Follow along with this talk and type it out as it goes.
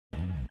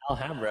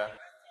Alhambra.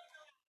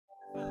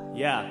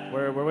 Yeah,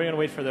 we're going to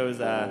wait for those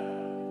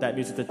that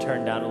music to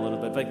turn down a little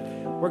bit. But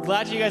we're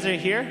glad you guys are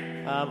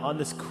here on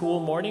this cool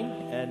morning,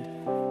 and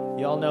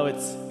you all know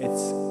it's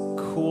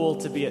cool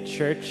to be at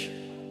church,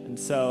 and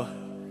so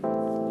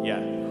yeah,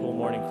 cool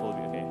morning, cool to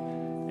be okay.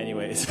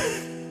 Anyways,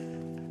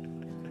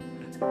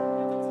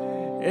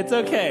 it's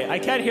okay. I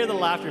can't hear the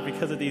laughter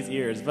because of these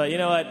ears, but you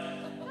know what?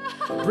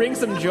 Bring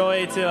some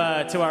joy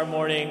to our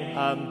morning.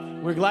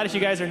 We're glad that you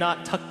guys are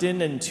not tucked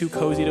in and too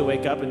cozy to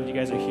wake up, and you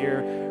guys are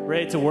here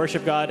ready to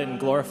worship God and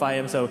glorify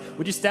Him. So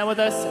would you stand with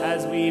us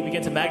as we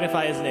begin to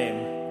magnify His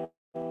name?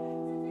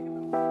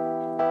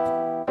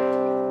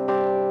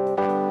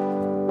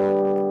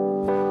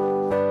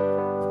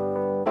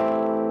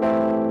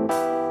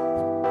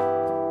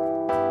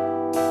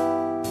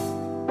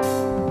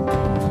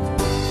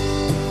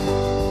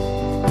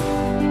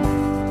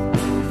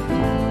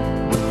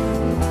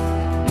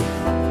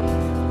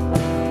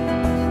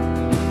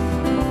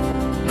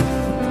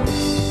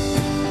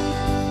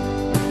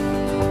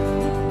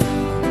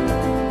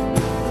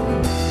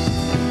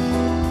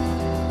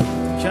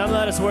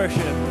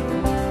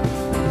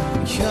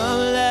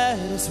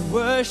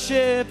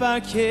 Worship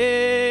our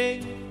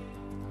King.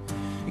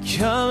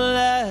 Come,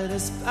 let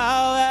us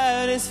bow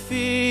at His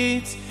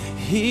feet.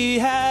 He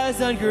has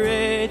done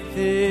great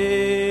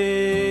things.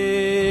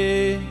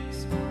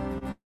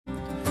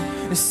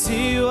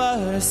 See what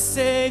a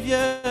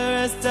Savior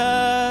has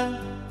done.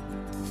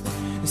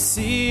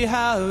 See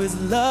how His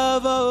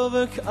love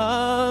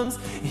overcomes.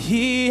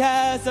 He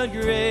has done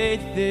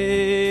great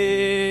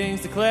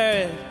things.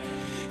 Declare it.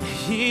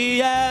 He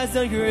has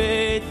done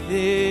great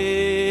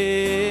things.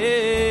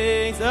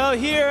 Oh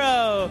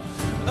hero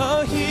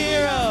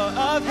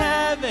of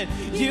heaven,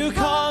 you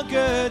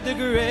conquered the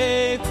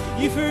grave.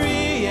 You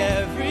free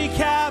every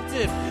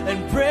captive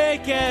and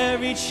break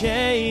every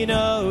chain.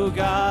 Oh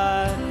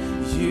God,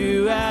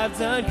 you have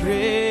done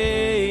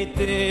great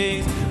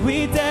things.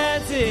 We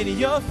dance in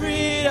your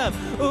freedom,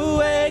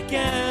 awake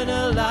and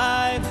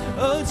alive.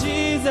 Oh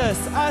Jesus,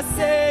 our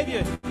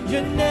Savior,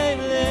 your name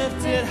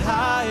lifted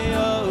high.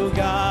 Oh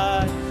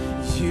God,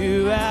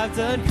 you have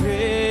done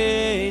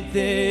great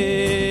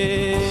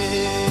things.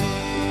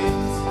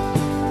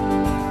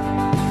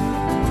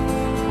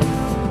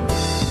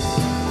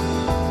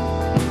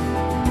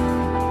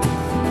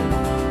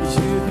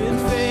 You've been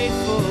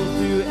faithful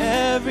through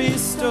every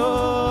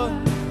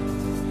storm.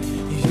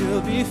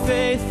 You'll be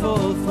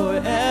faithful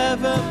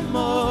forevermore.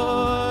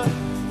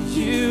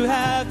 You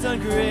have done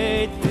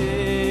great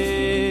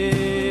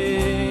things,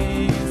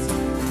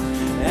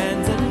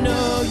 and I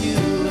know you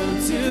will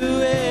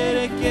do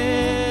it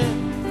again.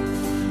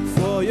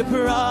 For your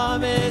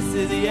promise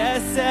is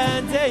yes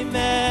and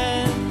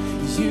amen.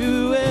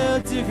 You will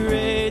do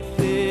great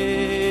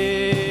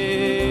things.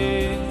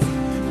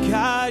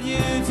 God, you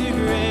do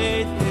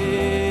great things.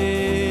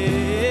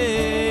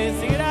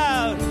 Sing it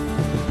out.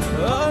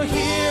 Oh,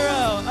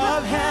 hero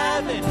of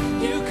heaven,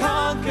 you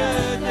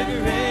conquered the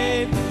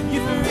grave. You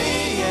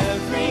free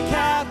every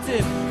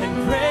captive and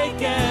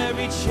break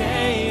every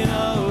chain.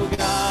 Oh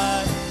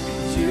God,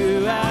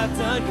 you have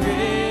done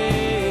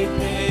great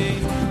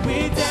things.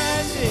 We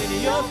dance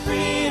in your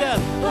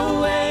freedom,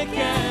 awake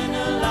and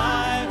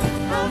alive.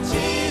 Oh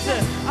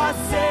Jesus, our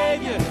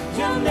Savior,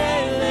 your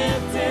name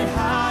lifted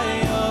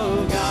high.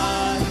 Oh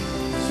God,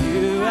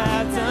 you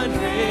have done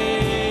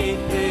great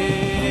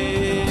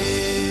things.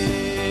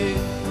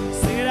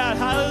 Sing it out,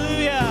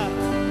 hallelujah.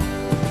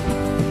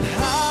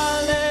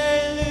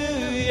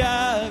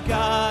 Hallelujah,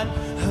 God,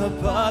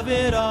 above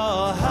it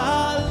all.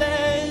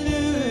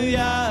 Hallelujah,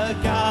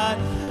 God,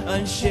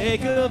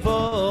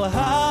 unshakable.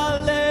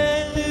 Hallelujah,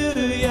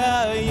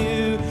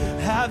 you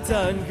have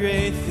done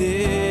great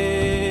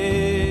things.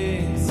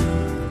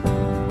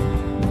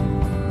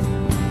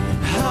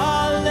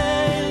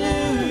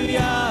 Hallelujah,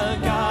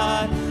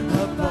 God,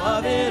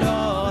 above it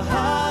all.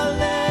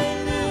 Hallelujah,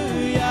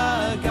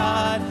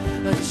 God,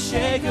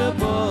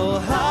 unshakable.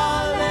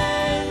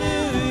 Hallelujah,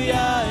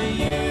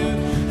 you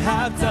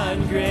have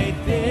done great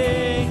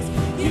things.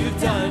 You've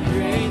done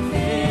great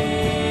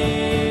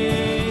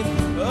things.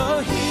 Oh,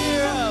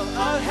 hero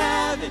of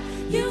heaven,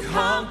 you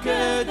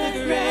conquered the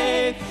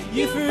grave.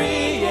 You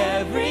free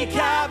every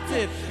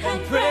captive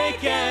and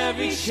break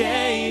every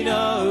chain.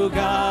 Oh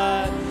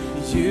God,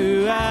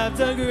 you have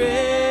done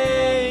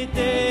great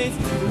things.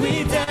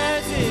 We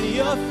dance in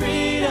your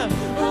freedom,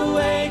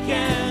 awake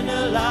and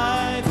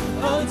alive.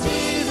 Oh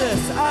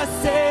Jesus, our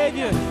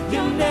Savior,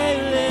 your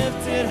name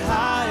lifted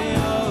high.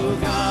 Oh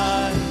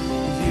God,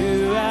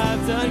 you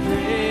have done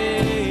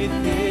great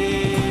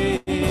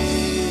things.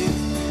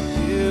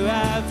 You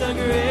have done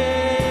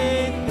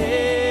great things.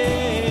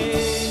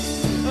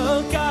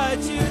 Oh God,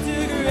 you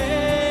do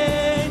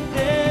great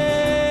things.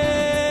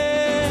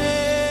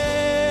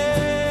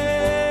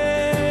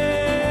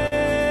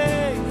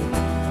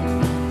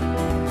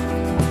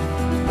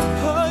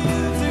 Oh,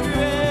 you do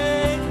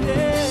great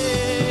things.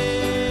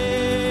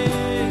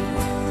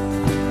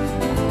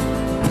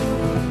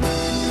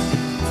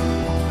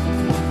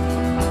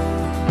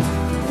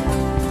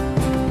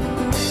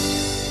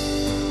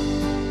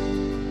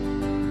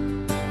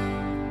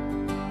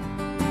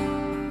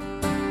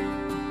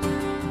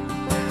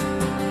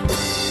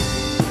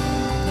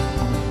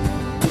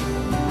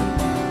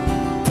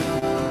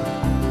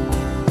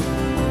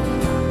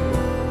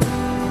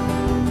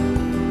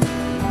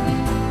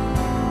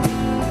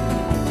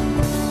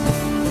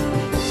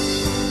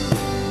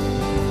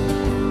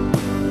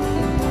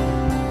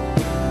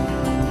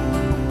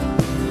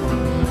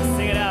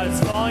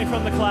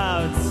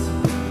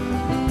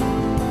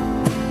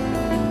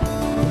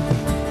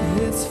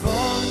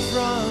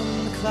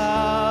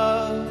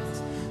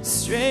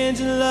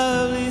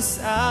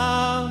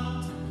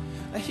 sound.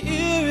 I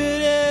hear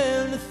it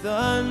in the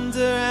thunder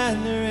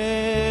and the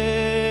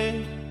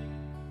rain.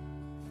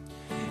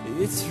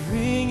 It's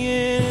ringing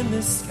in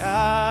the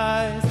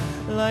skies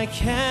like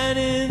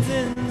cannons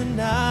in the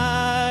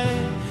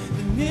night.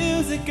 The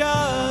music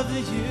of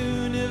the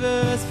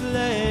universe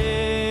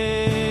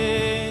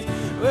plays.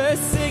 We're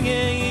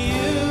singing,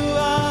 you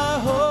are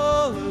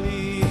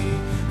holy,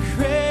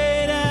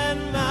 great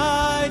and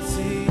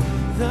mighty.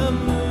 The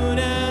moon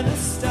and the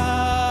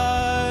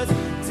stars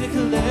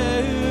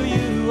declare who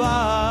you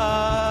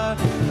are.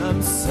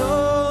 I'm so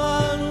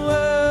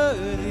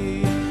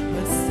unworthy,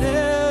 but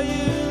still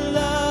you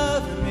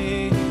love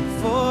me.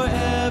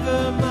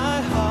 Forever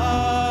my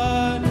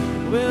heart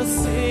will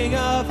sing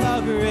of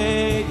how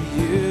great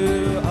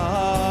you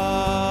are.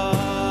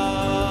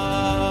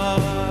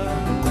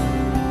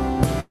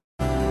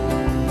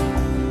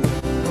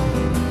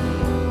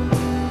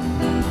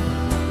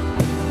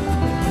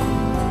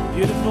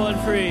 Beautiful and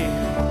free.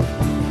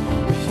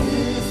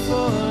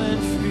 Beautiful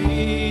and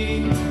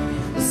free,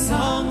 a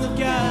song of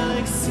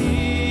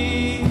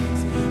galaxies,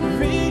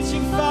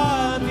 reaching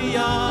far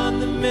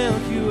beyond the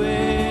Milky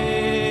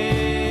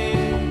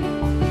Way.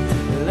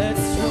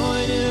 Let's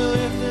join in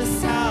with the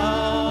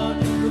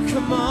sound. Well,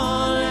 come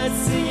on, let's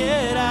sing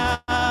it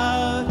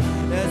out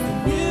as the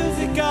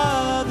music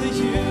of the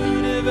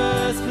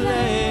universe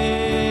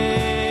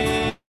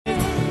plays.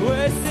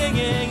 We're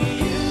singing,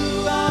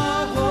 you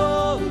are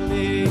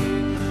holy,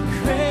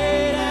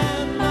 great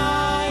and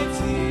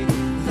mighty.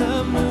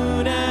 The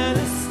moon and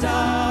the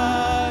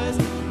stars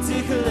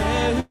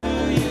declare who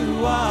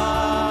you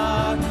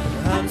are.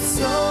 I'm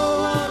so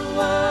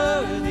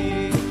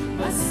unworthy,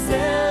 but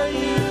still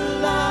you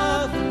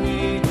love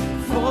me.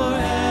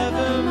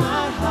 Forever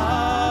my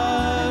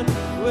heart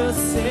will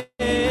sing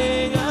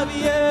of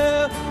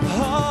you.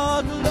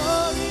 All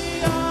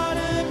glory,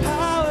 honor, and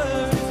power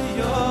is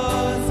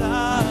yours.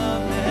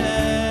 Amen.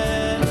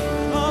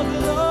 All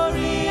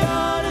glory,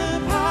 honor,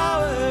 and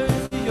power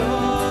is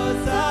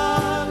yours.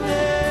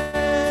 Amen.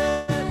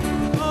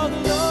 All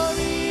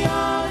glory,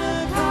 honor,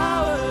 and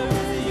power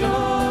is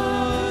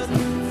yours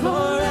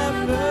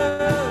forever.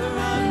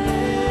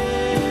 Amen.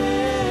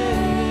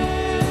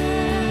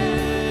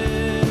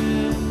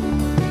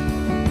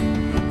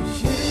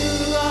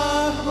 You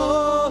are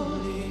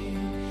holy,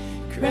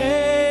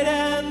 great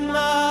and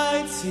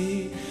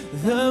mighty.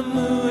 The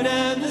moon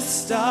and the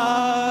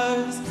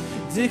stars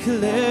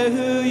declare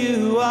who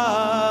you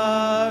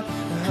are.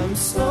 I'm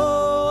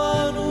so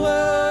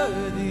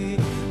unworthy,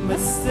 but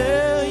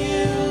still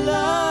you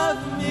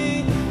love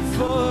me.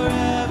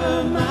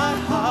 Forever my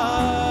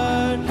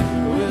heart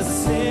will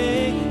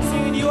sing.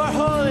 Singing, you are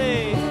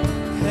holy,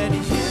 and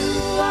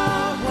you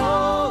are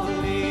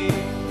holy,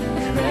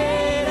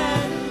 great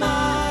and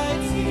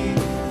mighty.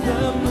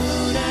 The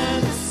moon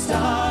and the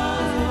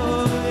stars,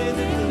 oh, they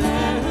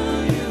declare who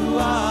you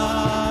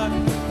are.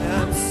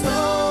 I'm so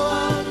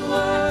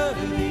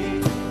unworthy,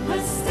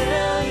 but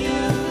still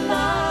you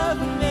love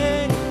me.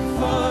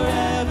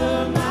 Forever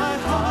my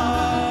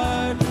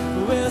heart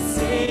will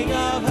sing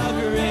of how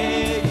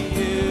great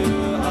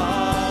you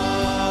are.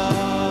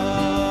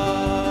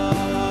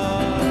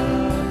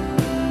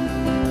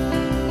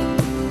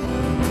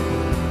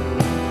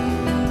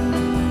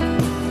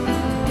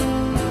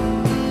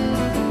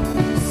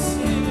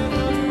 Sing of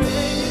how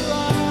great you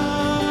are.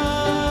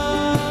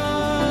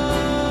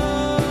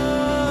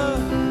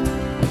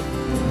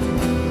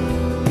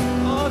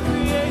 All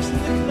creation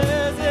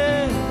declares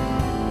it.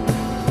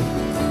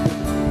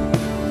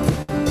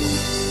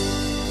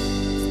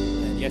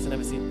 And you guys can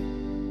have a seat.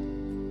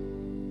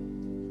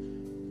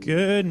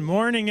 Good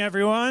morning,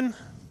 everyone.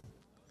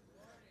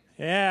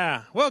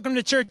 Yeah, welcome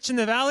to Church in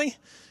the Valley.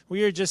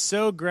 We are just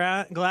so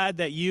glad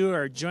that you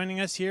are joining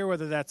us here,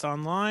 whether that's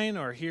online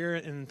or here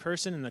in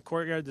person in the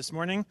courtyard this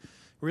morning.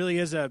 Really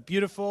is a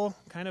beautiful,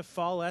 kind of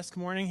fall-esque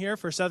morning here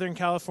for Southern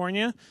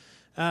California.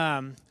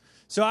 My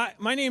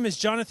name is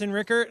Jonathan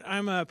Rickert.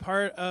 I'm a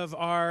part of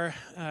our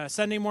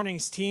Sunday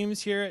mornings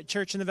teams here at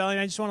Church in the Valley,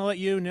 and I just want to let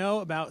you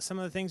know about some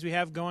of the things we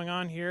have going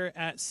on here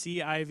at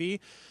CIV.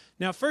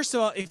 Now, first of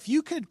all, if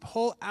you could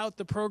pull out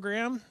the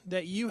program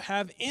that you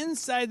have,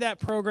 inside that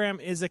program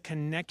is a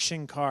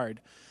connection card.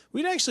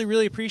 We'd actually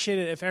really appreciate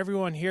it if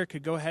everyone here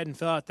could go ahead and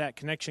fill out that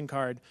connection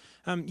card.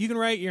 You can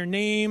write your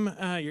name,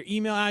 your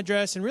email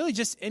address, and really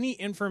just any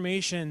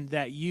information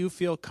that you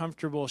feel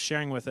comfortable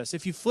sharing with us.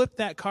 If you flip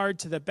that card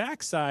to the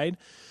back side,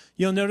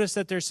 you'll notice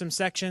that there's some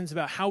sections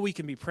about how we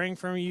can be praying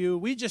for you.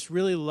 We just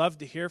really love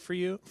to hear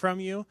from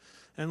you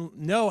and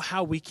know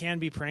how we can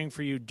be praying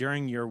for you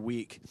during your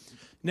week.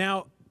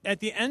 Now, at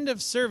the end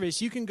of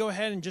service, you can go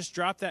ahead and just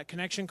drop that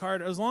connection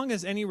card, as long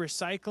as any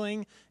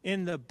recycling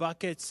in the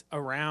buckets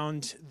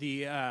around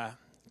the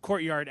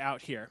courtyard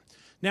out here.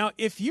 Now,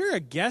 if you're a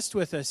guest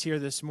with us here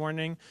this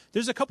morning,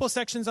 there's a couple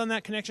sections on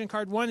that connection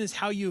card. One is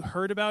how you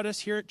heard about us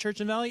here at Church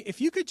in Valley. If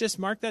you could just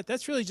mark that,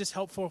 that's really just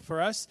helpful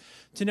for us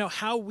to know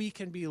how we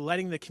can be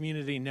letting the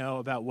community know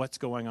about what's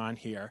going on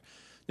here.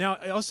 Now,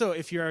 also,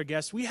 if you're our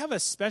guest, we have a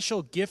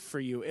special gift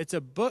for you. It's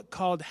a book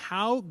called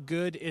How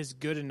Good is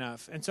Good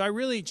Enough. And so I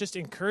really just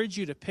encourage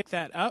you to pick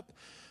that up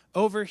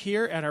over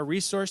here at our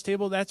resource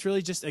table. That's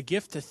really just a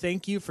gift to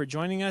thank you for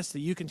joining us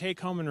that you can take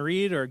home and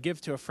read or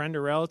give to a friend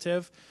or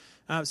relative.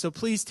 So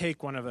please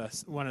take one of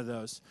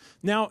those.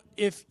 Now,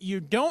 if you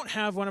don't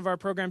have one of our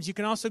programs, you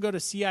can also go to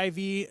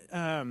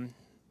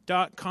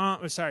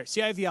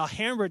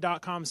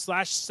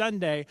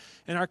CIValhambra.com/Sunday,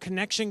 and our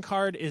connection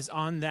card is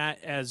on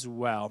that as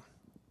well.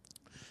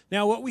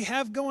 Now, what we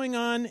have going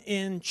on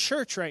in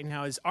church right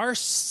now is our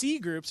C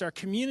groups, our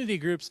community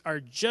groups,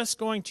 are just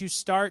going to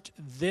start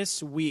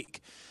this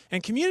week.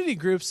 And community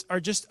groups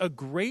are just a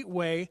great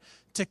way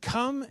to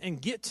come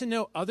and get to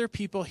know other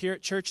people here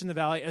at Church in the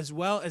Valley, as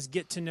well as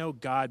get to know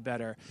God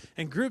better.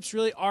 And groups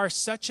really are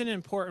such an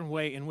important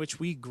way in which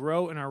we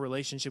grow in our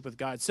relationship with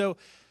God. So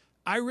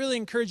I really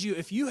encourage you,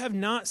 if you have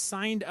not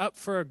signed up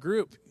for a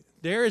group,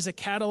 there is a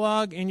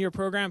catalog in your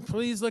program.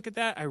 Please look at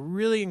that. I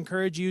really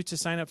encourage you to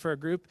sign up for a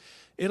group.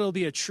 It'll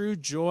be a true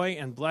joy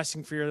and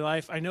blessing for your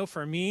life. I know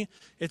for me,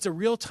 it's a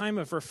real time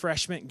of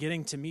refreshment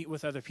getting to meet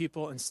with other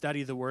people and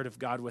study the Word of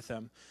God with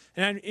them.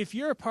 And if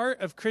you're a part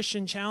of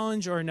Christian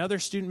Challenge or another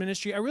student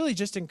ministry, I really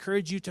just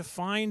encourage you to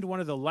find one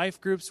of the life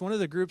groups, one of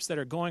the groups that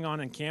are going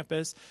on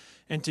campus,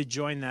 and to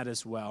join that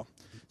as well.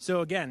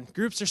 So again,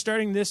 groups are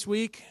starting this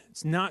week.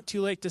 It's not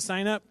too late to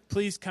sign up.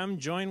 Please come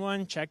join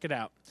one. Check it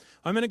out.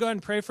 I'm going to go ahead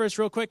and pray for us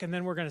real quick, and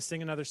then we're going to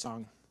sing another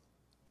song.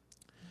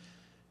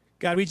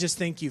 God, we just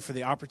thank you for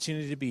the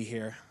opportunity to be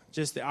here,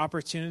 just the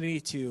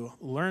opportunity to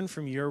learn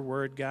from your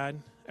word,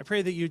 God. I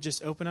pray that you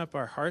just open up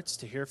our hearts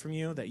to hear from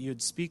you, that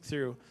you'd speak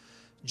through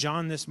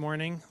John this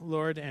morning,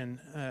 Lord, and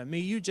may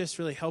you just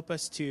really help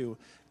us to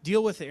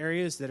deal with the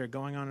areas that are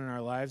going on in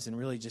our lives and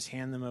really just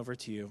hand them over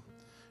to you.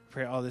 I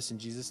pray all this in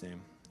Jesus'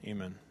 name.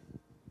 Amen.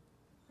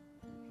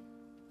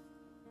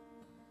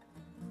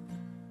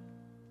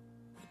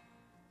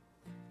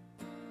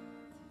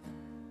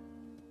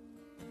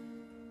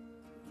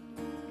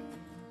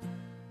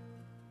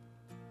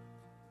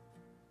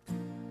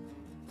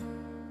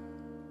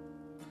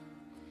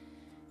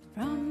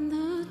 From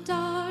the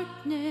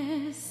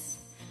darkness,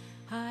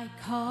 I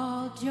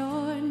called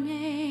your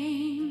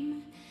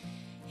name.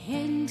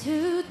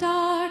 Into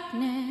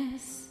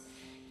darkness,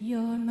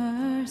 your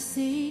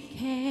mercy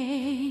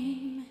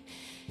came.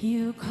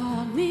 You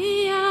called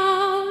me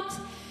out,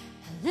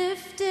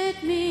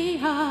 lifted me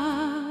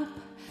up.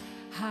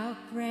 How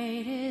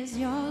great is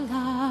your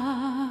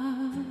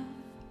love.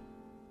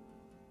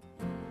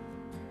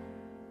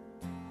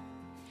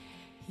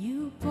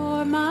 You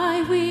bore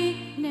my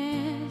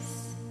weakness.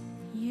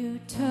 You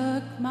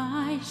took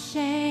my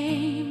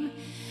shame,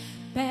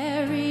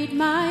 buried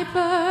my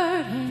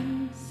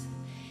burdens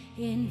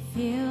in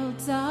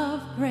fields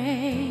of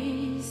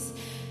grace.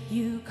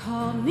 You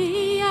called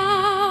me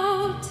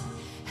out,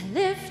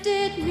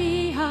 lifted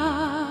me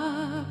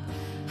up.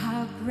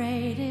 How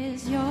great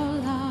is your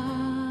love.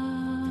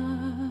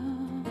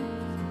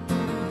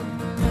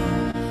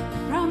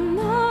 From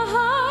the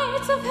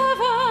heights of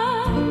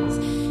heavens,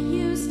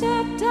 you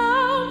stepped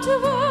down to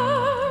earth.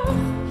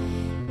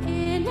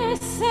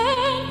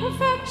 Innocent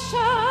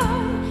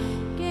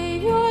perfection,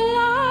 gave your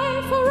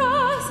life for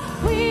us.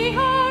 We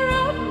are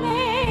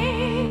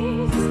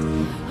amazed.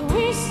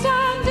 We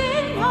stand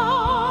in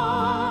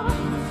awe.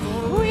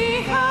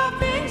 We have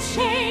been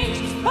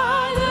changed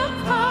by the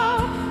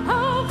power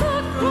of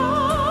the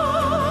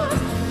cross.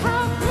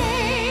 How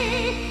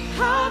great,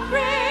 how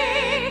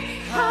great,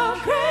 how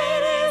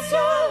great is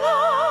your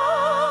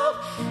love.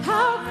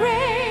 How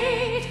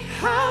great,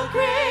 how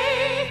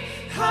great,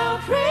 how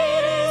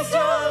great is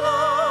your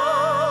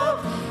love.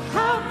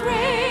 How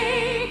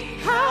great,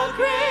 how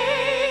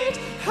great,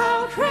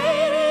 how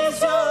great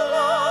is your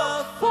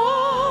love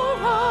for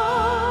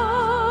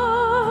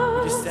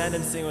us. Just stand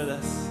and sing with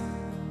us.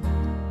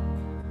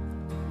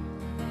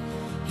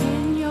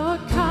 In your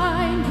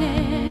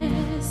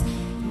kindness,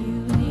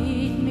 you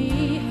lead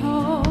me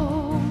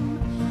home.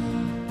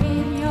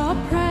 In your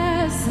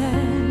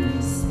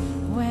presence,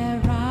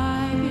 where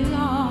I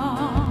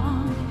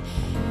belong.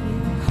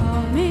 You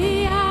call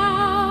me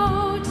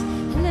out,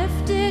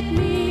 lifted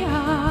me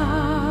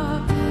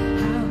up.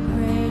 How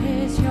great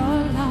is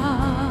your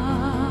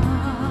love.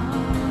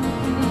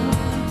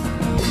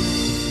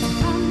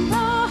 From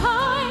the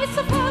heights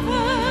of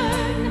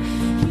heaven,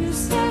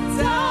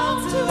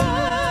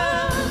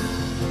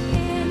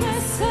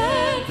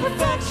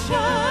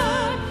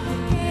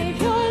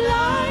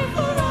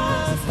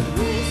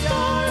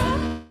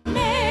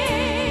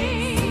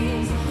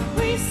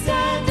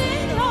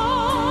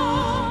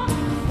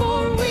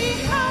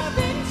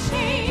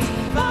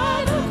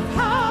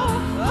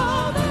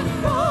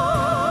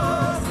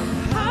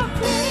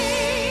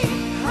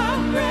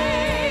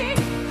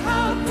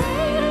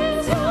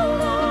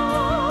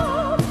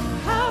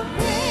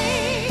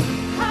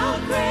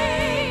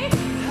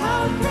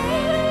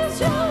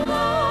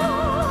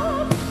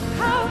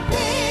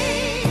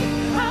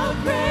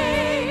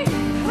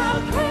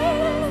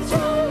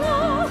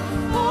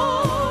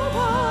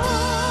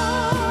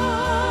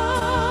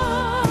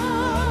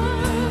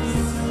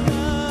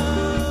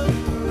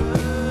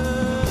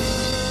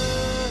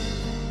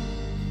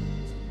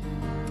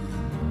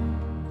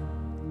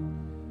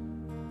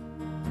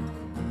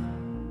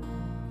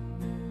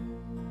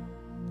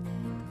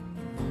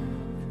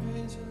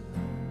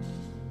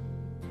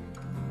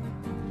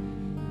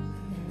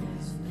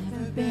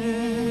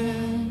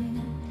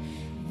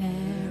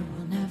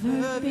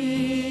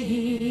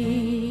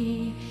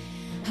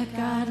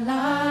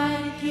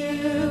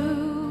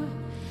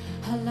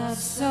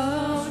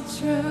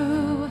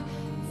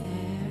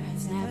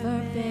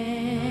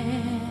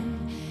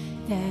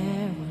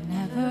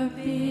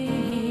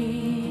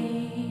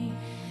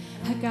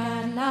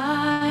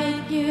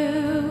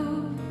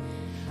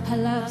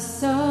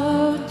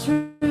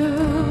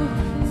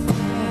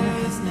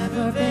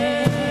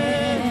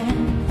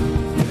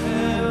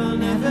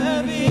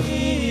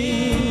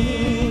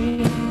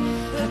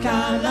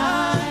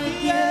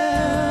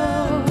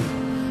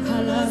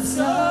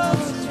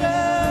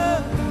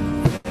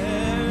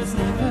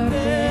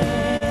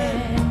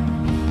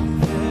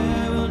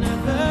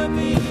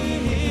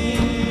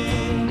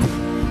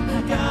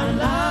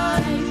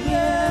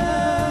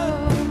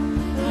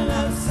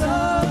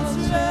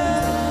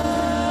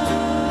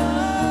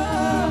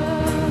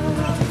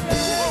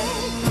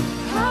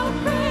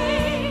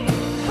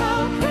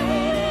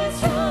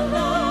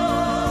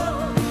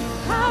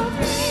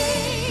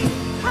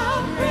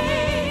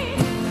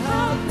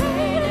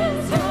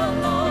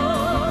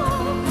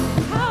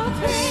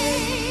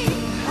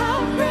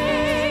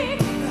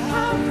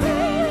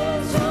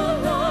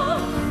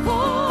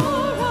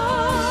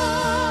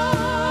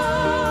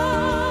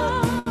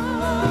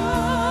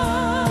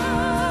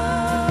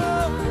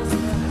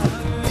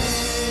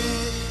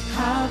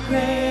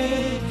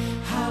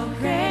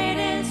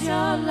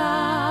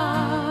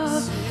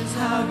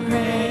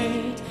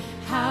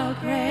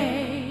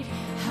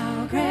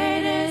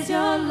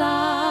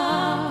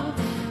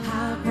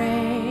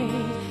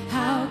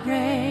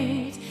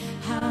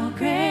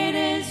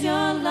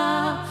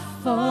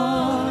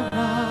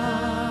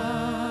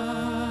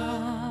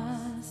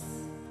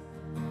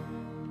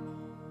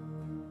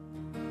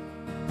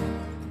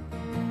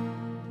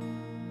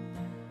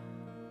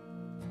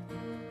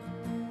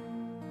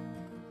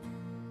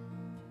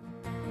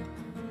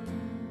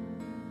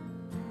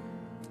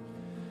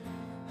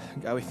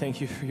 God, we thank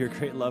you for your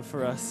great love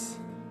for us,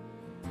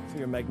 for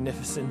your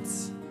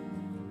magnificence.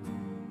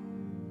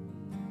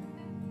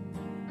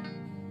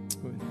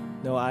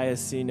 No eye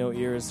has seen, no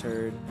ear has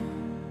heard,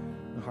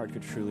 no heart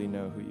could truly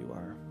know who you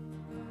are.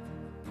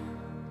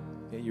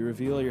 Yet you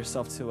reveal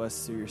yourself to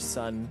us through your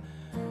Son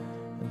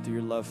and through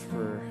your love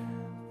for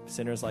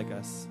sinners like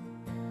us.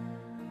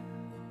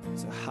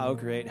 So how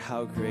great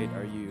are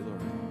you,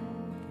 Lord?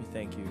 We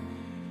thank you.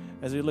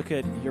 As we look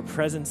at your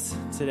presence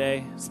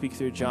today, speak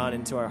through John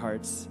into our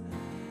hearts,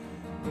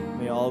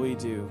 may all we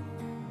do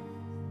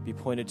be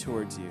pointed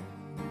towards you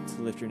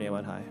to lift your name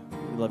on high.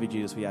 We love you,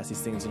 Jesus. We ask these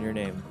things in your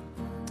name.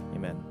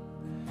 Amen.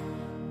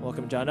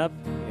 Welcome John up.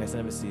 You guys can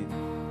have a seat.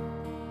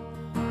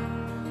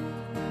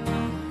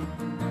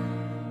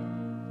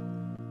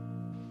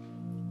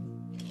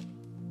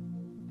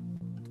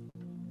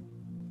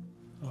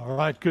 All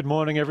right, good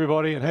morning,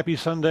 everybody, and happy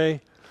Sunday.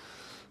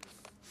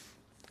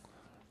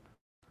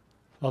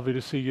 Lovely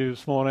to see you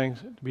this morning,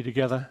 to be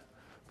together,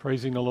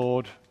 praising the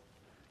Lord,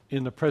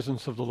 in the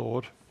presence of the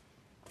Lord.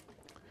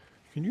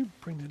 Can you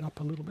bring that up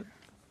a little bit?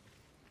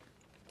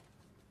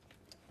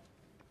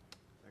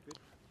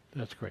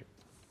 That's great.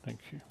 Thank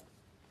you.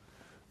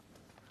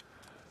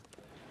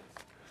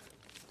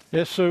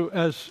 Yes, so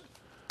as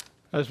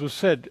was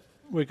said,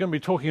 we're going to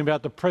be talking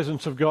about the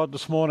presence of God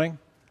this morning.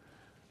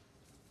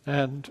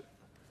 And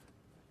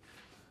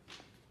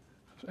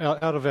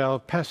out of our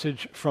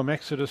passage from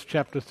Exodus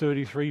chapter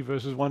 33,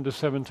 verses 1 to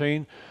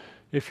 17.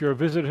 If you're a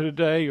visitor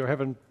today,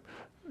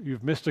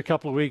 you've missed a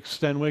couple of weeks,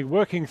 then we're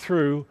working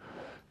through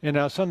in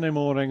our Sunday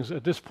mornings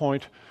at this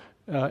point,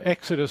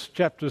 Exodus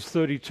chapters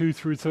 32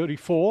 through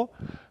 34.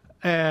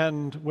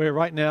 And we're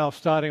right now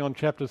starting on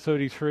chapter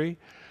 33.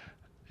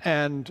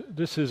 And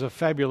this is a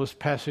fabulous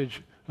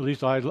passage. At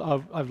least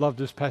I've loved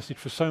this passage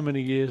for so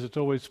many years. It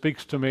always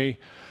speaks to me.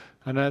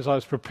 And as I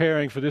was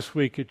preparing for this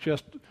week, it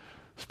just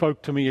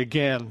spoke to me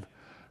again.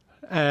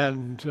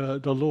 And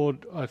the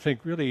Lord, I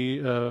think, really,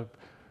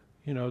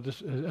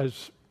 this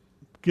has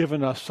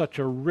given us such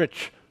a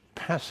rich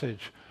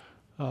passage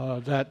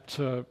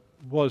that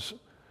was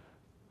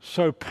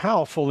so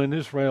powerful in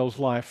Israel's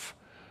life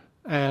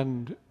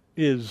and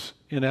is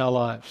in our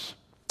lives.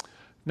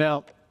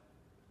 Now,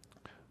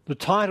 the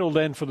title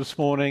then for this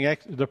morning,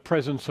 The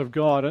Presence of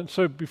God. And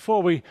so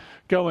before we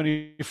go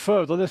any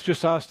further, let's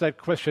just ask that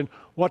question,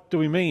 what do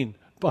we mean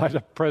by the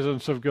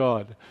presence of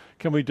God?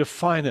 Can we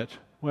define it?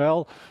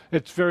 Well,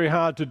 it's very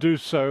hard to do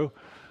so,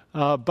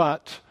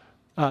 but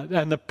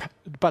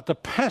the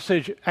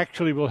passage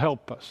actually will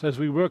help us. As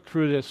we work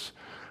through this,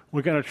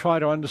 we're going to try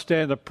to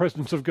understand the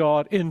presence of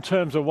God in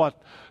terms of what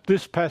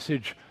this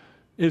passage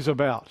is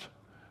about.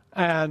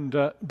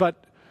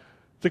 But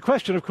the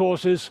question, of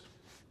course, is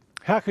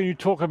how can you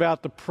talk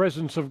about the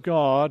presence of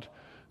God?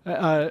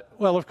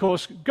 Well, of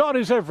course, God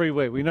is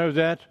everywhere. We know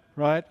that,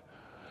 right?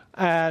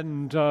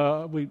 And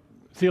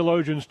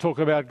theologians talk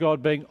about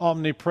God being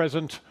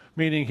omnipresent,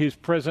 meaning he's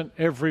present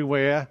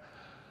everywhere.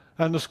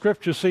 And the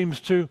scripture seems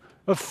to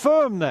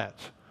affirm that.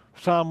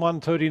 Psalm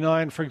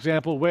 139, for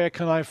example, where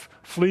can I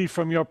flee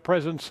from your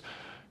presence?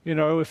 You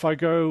know, if I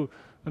go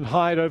and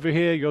hide over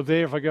here, you're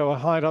there. If I go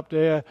and hide up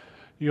there,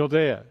 you're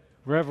there.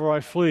 Wherever I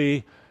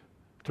flee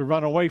to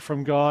run away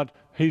from God,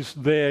 he's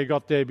there,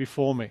 got there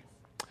before me.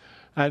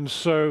 And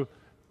so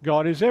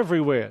God is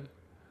everywhere.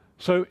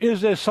 So is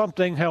there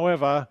something,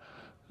 however,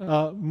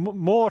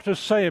 more to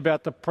say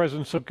about the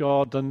presence of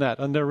God than that?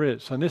 And there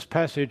is. And this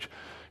passage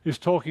is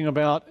talking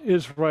about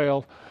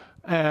Israel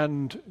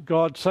and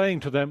God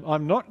saying to them,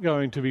 I'm not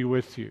going to be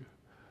with you.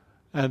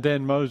 And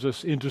then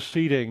Moses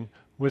interceding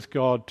with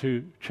God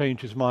to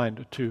change his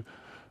mind, to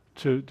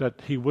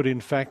that he would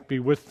in fact be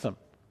with them.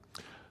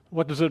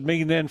 What does it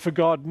mean then for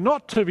God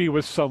not to be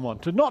with someone,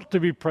 not to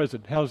be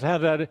present? How's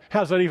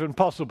that even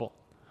possible?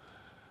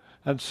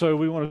 And so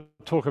we want to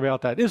talk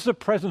about that. Is the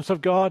presence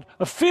of God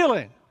a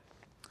feeling?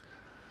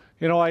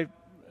 You know, I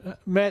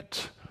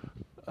met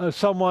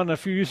someone a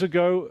few years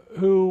ago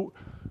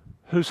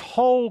whose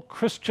whole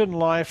Christian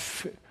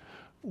life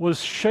was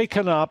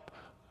shaken up.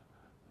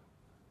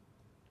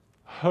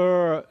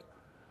 Her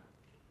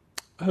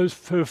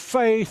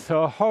faith,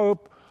 her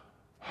hope,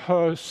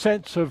 her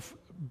sense of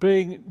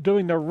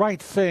doing the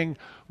right thing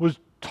was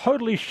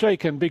totally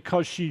shaken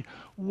because she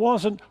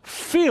wasn't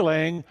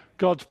feeling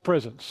God's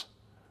presence.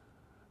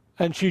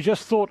 And she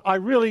just thought, I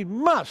really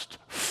must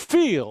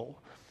feel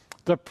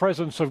the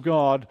presence of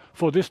God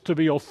for this to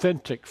be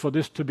authentic, for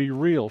this to be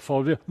real,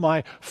 for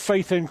my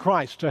faith in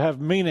Christ to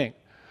have meaning.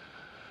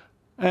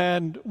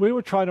 And we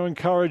were trying to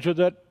encourage her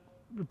that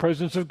the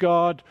presence of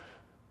God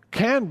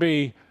can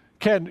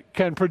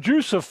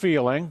produce a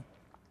feeling,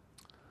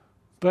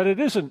 but it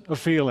isn't a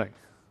feeling.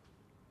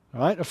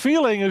 Right? A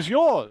feeling is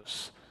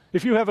yours.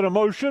 If you have an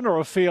emotion or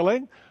a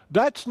feeling,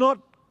 that's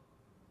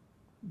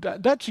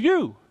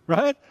you,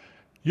 right?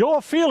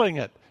 You're feeling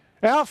it.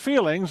 Our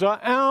feelings are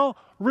our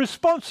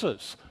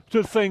responses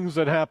to things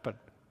that happen.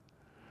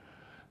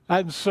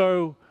 And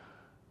so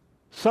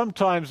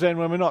sometimes then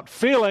when we're not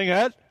feeling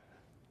it,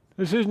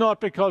 this is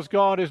not because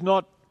God is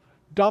not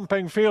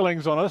dumping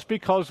feelings on us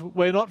because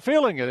we're not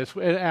feeling it.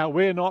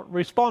 We're not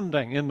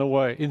responding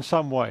in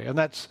some way, and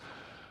that's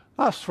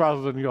us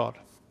rather than God.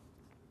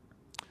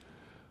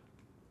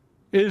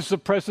 Is the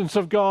presence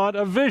of God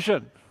a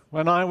vision?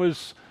 When I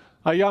was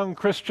a young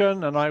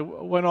Christian and I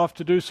went off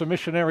to do some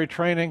missionary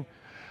training,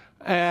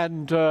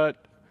 and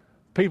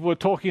people were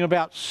talking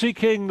about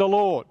seeking the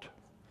Lord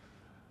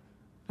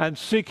and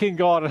seeking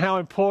God and how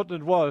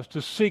important it was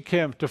to seek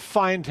Him, to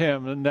find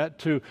Him, and that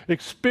to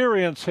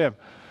experience Him.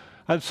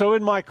 And so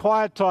in my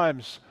quiet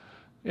times,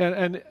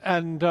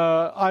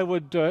 I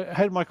would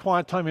had my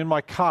quiet time in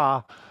my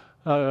car,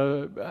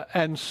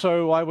 and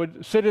so I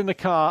would sit in the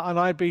car and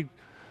I'd be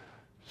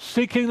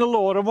seeking the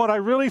Lord. And what I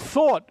really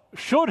thought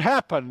should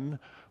happen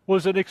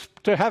was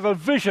to have a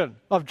vision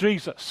of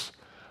Jesus.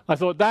 I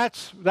thought,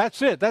 that's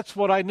it. That's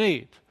what I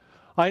need.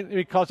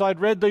 Because I'd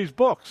read these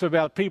books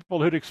about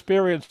people who'd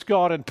experienced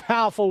God in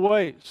powerful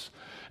ways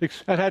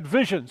and had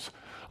visions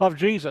of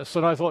Jesus.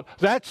 And I thought,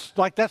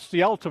 that's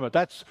the ultimate.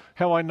 That's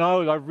how I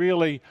know I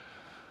really,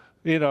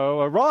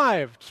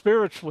 arrived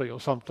spiritually or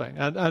something.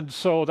 And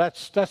so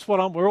that's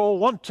what we're all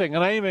wanting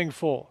and aiming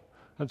for.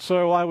 And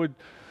so I would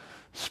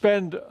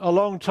spend a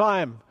long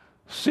time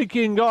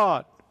seeking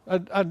God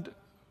and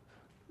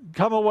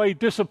come away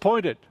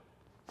disappointed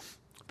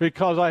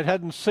because I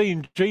hadn't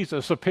seen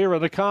Jesus appear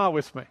in the car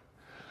with me.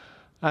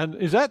 And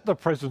is that the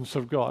presence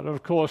of God? And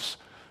of course,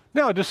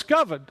 now I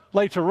discovered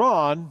later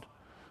on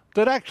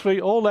that actually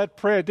all that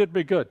prayer did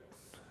me good.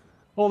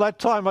 All that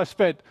time I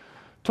spent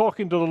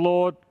talking to the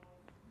Lord,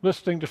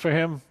 listening for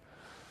Him,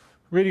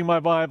 reading my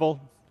Bible,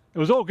 it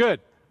was all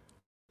good.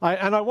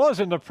 I was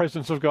in the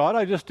presence of God,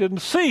 I just didn't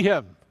see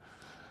Him.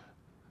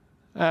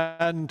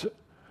 And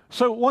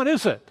so what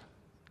is it?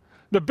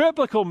 The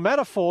biblical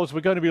metaphors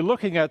we're going to be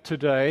looking at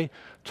today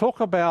talk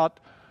about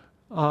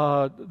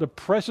the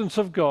presence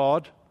of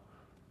God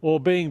or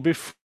being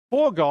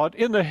before God.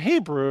 In the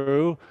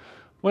Hebrew,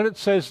 when it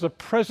says the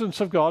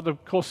presence of God,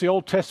 of course the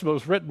Old Testament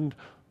was written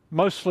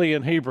mostly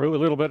in Hebrew, a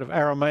little bit of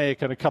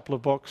Aramaic and a couple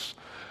of books,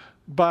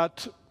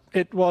 but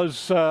it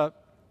was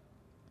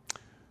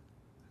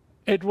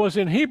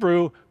in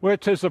Hebrew where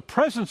it says the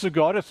presence of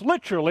God, it's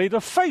literally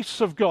the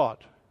face of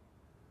God.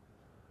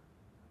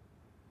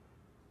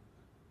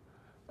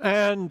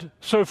 And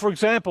so, for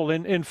example,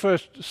 in 1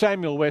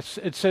 Samuel, where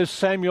it says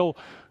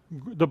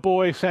the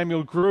boy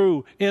Samuel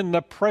grew in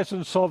the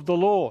presence of the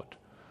Lord.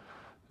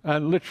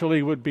 And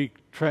literally would be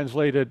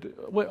translated,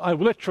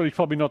 literally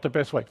probably not the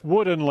best way,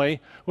 woodenly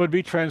would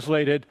be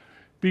translated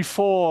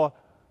before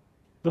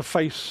the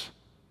face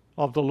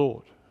of the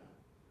Lord.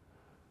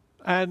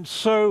 And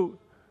so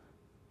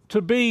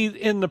to be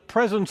in the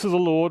presence of the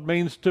Lord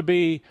means to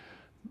be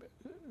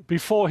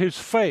before His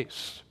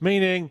face,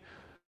 meaning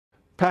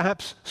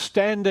perhaps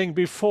standing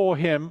before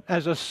Him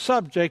as a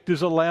subject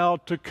is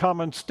allowed to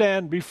come and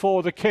stand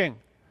before the king.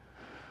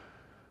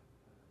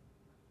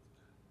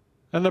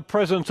 And the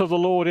presence of the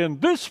Lord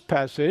in this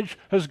passage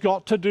has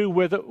got to do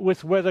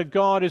with whether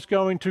God is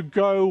going to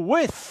go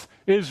with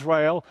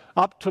Israel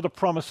up to the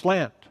promised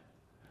land,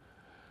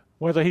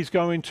 whether He's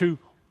going to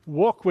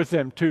walk with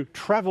them, to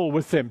travel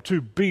with them,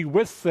 to be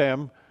with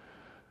them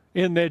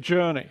in their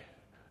journey.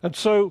 And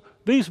so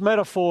these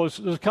metaphors,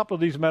 there's a couple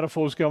of these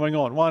metaphors going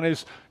on. One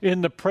is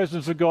in the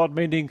presence of God,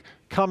 meaning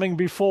coming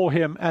before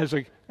Him as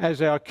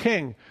our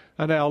King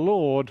and our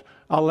Lord,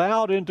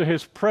 allowed into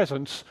His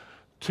presence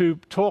to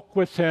talk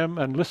with Him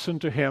and listen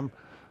to Him,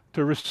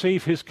 to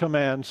receive His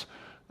commands,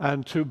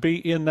 and to be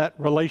in that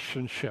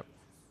relationship.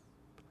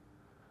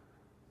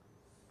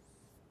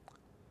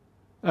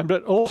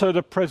 But also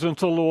the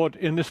presence of the Lord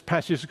in this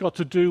passage has got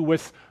to do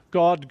with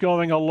God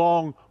going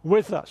along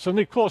with us. And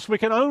of course, we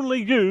can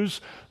only use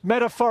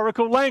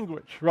metaphorical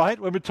language, right,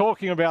 when we're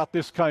talking about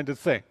this kind of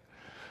thing,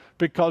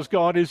 because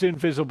God is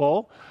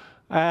invisible.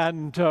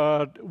 And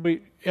so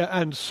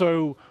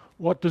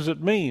what does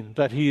it mean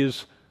that He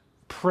is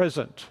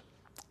present?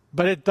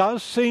 But it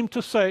does seem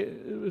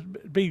to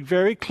be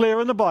very clear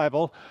in the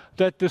Bible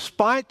that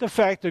despite the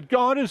fact that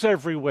God is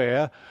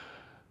everywhere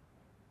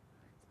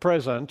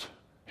present,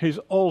 He's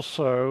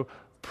also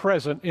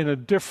present in a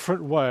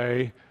different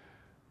way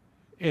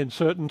in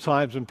certain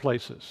times and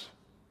places.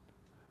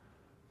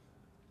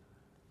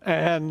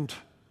 And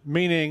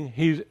meaning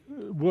He's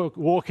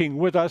walking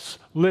with us,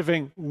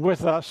 living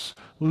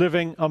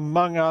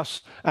among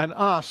us, and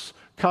us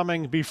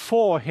coming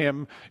before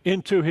Him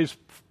into His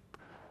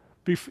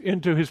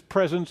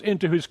presence,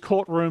 into His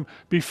courtroom,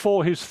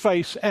 before His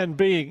face, and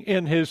being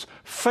in His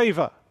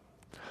favor.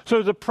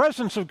 So the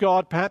presence of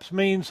God perhaps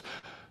means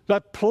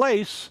that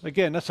place,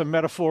 again, that's a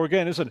metaphor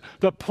again, isn't it?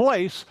 The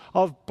place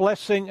of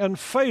blessing and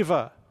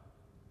favor.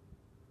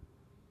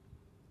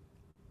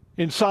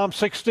 In Psalm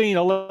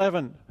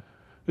 16:11,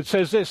 it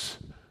says this,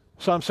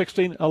 Psalm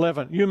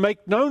 16:11, "You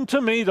make known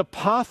to me the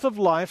path of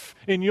life.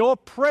 In your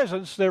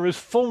presence there is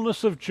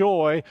fullness of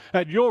joy.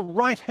 At your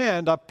right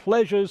hand are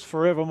pleasures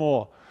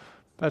forevermore."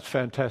 That's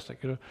fantastic.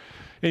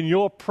 In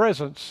your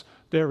presence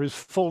there is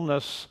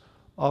fullness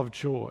of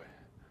joy.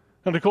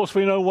 And of course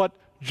we know what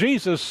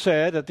Jesus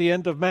said at the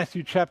end of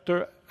Matthew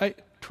chapter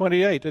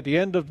 28, at the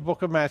end of the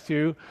book of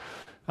Matthew,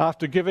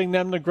 after giving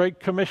them the Great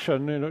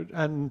Commission,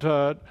 and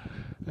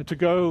to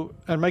go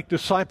and make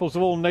disciples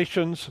of all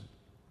nations.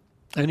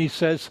 And he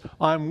says,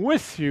 I'm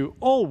with you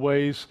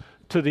always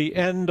to the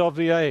end of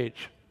the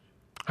age.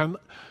 And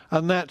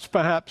that's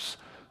perhaps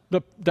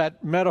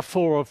that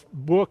metaphor of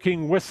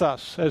working with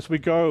us as we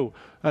go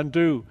and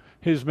do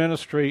his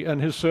ministry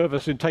and his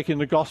service in taking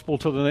the gospel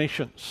to the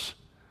nations.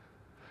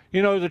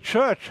 You know, the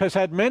church has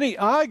had many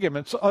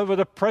arguments over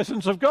the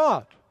presence of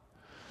God.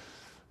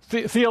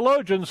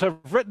 Theologians have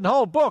written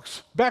whole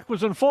books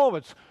backwards and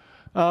forwards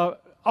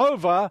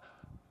over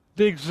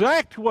the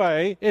exact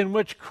way in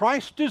which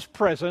Christ is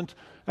present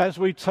as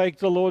we take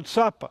the Lord's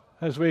Supper,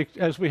 as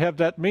we have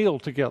that meal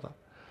together.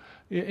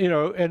 You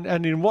know,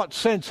 and in what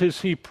sense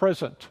is he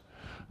present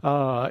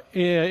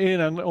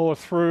in and or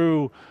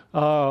through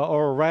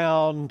or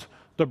around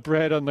the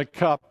bread and the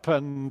cup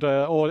and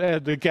or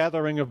the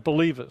gathering of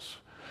believers?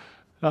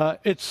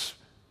 This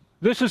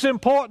is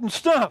important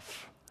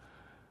stuff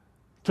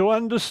to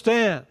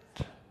understand.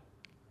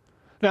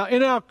 Now,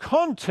 in our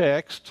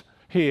context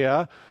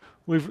here,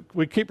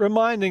 we keep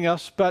reminding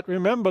us, but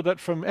remember that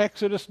from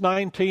Exodus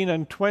 19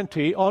 and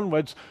 20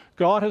 onwards,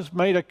 God has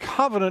made a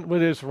covenant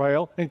with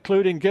Israel,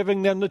 including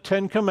giving them the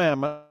Ten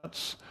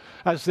Commandments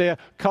as their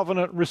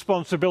covenant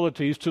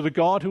responsibilities to the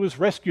God who has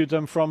rescued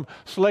them from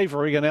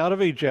slavery and out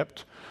of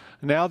Egypt.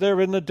 Now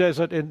they're in the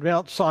desert in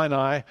Mount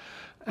Sinai,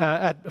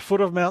 at the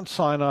foot of Mount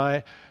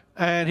Sinai,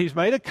 and he's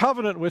made a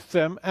covenant with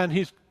them, and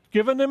he's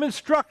given them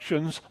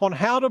instructions on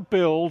how to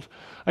build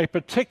a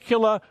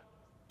particular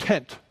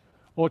tent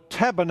or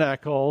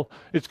tabernacle.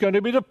 It's going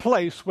to be the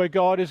place where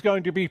God is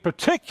going to be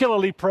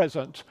particularly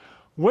present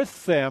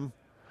with them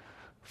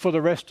for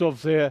the rest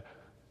of their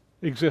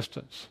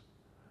existence.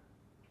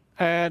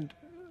 And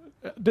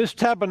this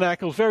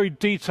tabernacle is very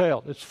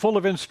detailed. It's full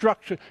of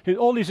instruction.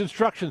 All these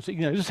instructions, you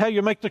know, this is how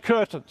you make the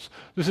curtains.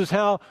 This is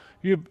how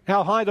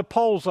high the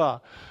poles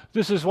are.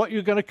 This is what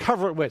you're going to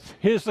cover it with.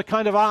 Here's the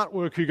kind of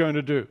artwork you're going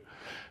to do.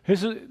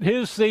 Here's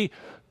the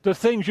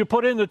things you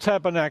put in the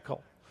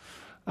tabernacle.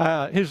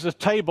 Here's the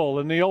table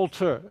and the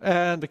altar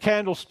and the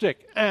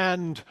candlestick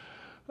and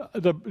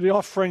the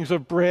offerings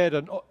of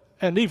bread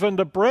and even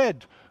the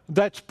bread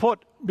that's put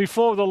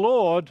before the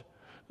Lord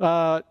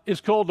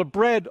is called the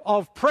bread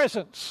of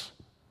presence,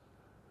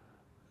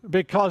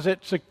 because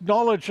it's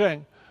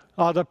acknowledging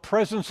the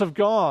presence of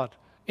God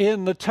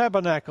in the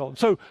tabernacle.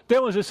 So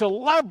there was this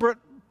elaborate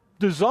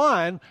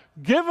design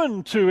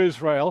given to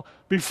Israel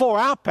before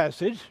our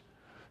passage,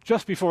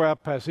 just before our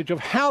passage, of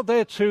how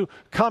they're to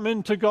come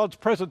into God's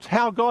presence,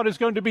 how God is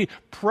going to be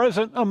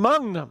present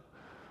among them.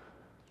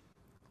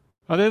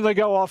 And then they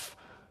go off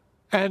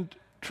and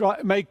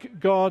make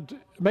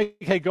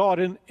a God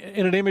in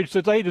an image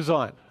that they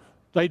design.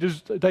 They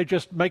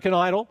just make an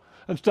idol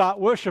and start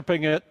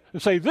worshipping it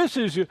and say, this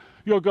is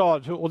your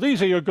God, or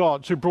these are your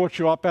gods who brought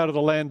you up out of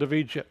the land of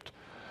Egypt.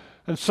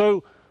 And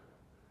so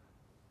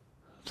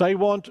they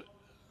want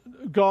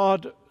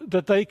God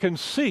that they can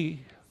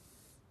see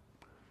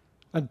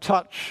and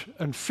touch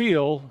and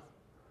feel,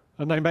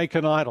 and they make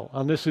an idol.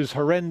 And this is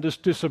horrendous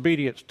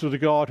disobedience to the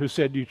God who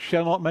said, you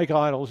shall not make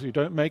idols, you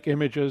don't make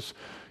images,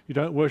 you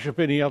don't worship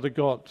any other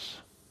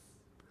gods.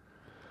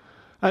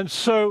 And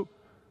so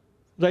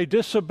they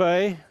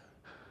disobey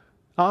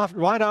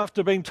right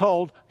after being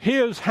told,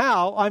 here's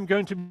how I'm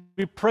going to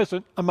be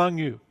present among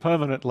you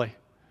permanently.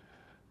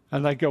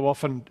 And they go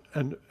off and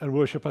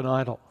worship an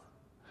idol.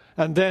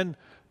 And then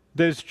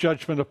there's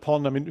judgment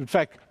upon them. In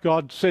fact,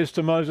 God says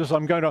to Moses,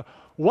 I'm going to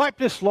wipe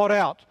this lot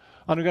out,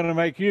 and I'm going to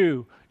make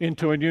you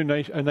into a new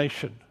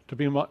nation, to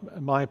be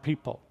my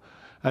people.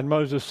 And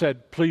Moses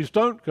said, please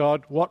don't,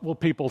 God, what will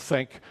people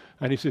think?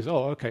 And he says,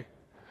 oh, okay.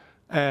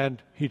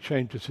 And he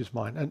changes his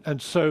mind.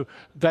 And so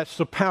that's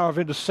the power of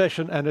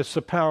intercession, and it's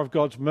the power of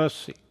God's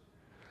mercy.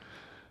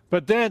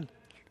 But then,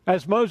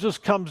 as Moses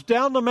comes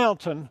down the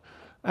mountain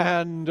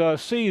and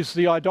sees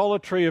the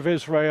idolatry of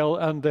Israel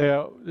and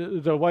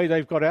the way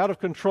they've got out of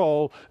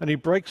control, and he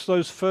breaks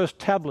those first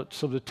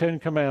tablets of the Ten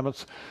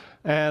Commandments,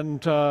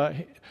 and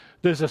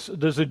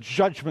there's a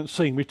judgment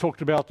scene. We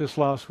talked about this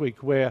last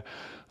week, where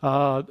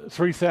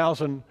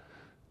 3,000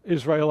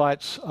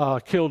 Israelites are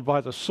killed by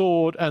the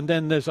sword, and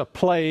then there's a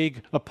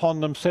plague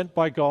upon them sent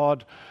by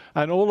God,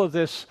 and all of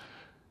this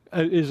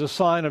is a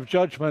sign of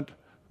judgment.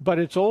 But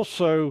it's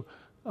also,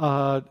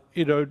 the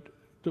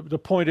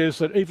point is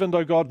that even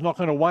though God's not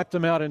going to wipe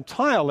them out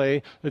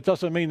entirely, it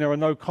doesn't mean there are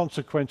no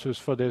consequences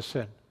for their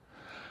sin.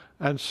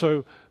 And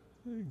so,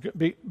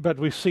 but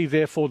we see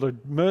therefore the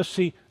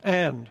mercy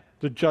and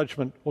the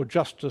judgment or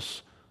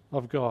justice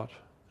of God.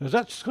 And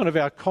that's kind of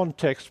our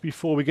context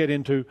before we get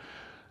into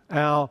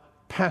our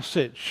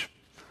passage.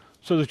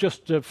 So there's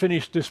just to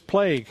finish this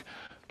plague,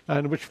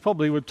 and which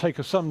probably would take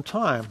us some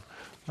time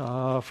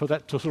for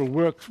that to sort of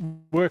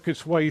work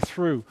its way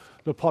through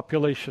the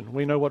population.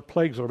 We know what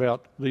plagues are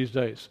about these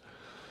days.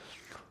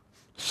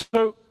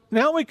 So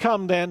now we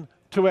come then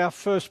to our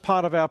first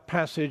part of our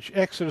passage,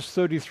 Exodus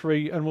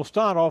 33, and we'll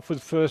start off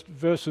with first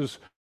verses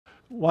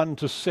 1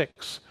 to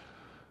 6.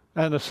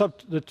 And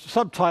the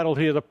subtitle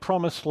here, The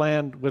Promised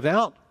Land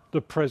Without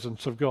the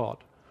Presence of God.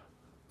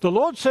 The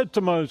Lord said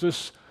to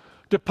Moses,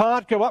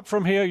 "Depart, go up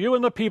from here, you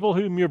and the people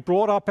whom you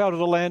brought up out of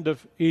the land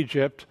of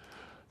Egypt,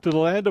 to the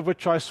land of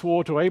which I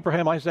swore to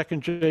Abraham, Isaac,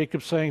 and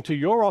Jacob, saying, to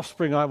your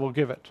offspring I will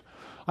give it.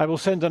 I will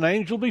send an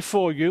angel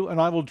before you, and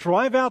I will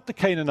drive out the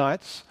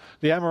Canaanites,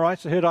 the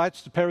Amorites, the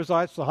Hittites, the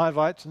Perizzites, the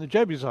Hivites, and the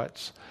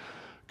Jebusites.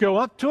 Go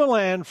up to a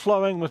land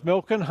flowing with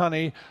milk and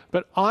honey,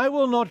 but I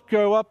will not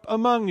go up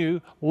among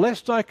you,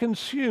 lest I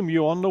consume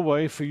you on the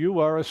way, for you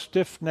are a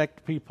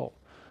stiff-necked people."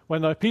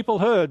 When the people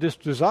heard this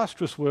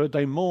disastrous word,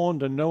 they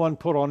mourned, and no one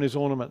put on his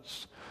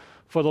ornaments.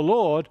 For the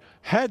Lord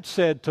had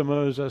said to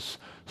Moses,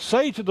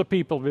 "Say to the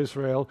people of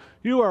Israel,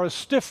 you are a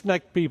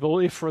stiff-necked people.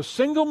 If for a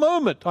single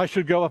moment I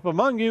should go up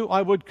among you,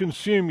 I would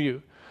consume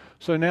you.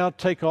 So now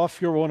take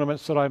off your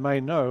ornaments, that I may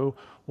know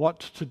what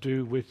to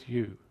do with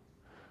you."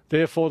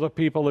 Therefore the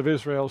people of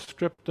Israel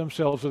stripped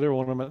themselves of their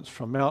ornaments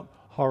from Mount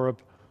Horeb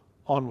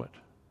onward.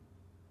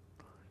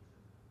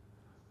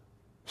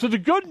 So the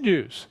good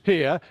news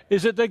here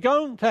is that they're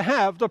going to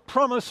have the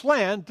promised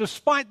land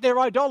despite their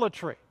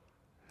idolatry.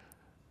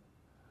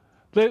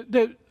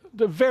 The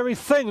very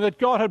thing that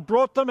God had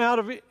brought them out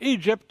of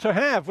Egypt to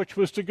have, which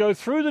was to go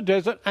through the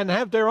desert and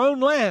have their own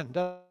land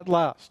at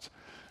last.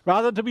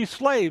 Rather than to be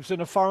slaves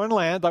in a foreign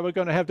land, they were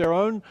going to have their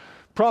own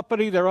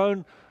property, their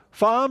own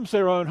farms,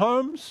 their own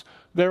homes,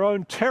 their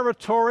own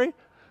territory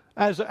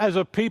as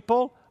a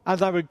people, and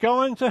they were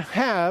going to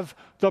have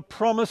the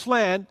promised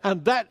land,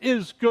 and that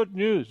is good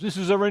news. This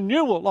is a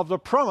renewal of the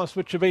promise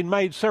which had been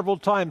made several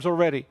times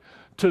already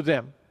to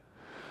them.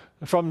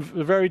 From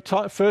the very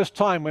first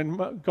time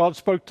when God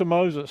spoke to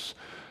Moses,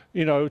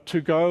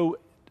 to go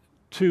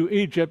to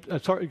Egypt,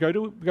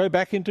 go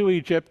back into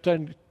Egypt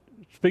and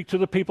speak to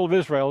the people of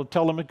Israel,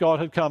 tell them that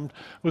God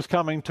was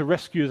coming to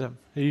rescue them.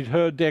 He'd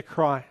heard their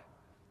cry.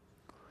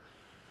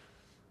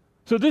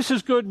 So this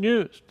is good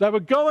news. They were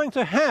going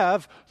to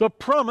have the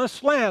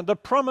promised land, the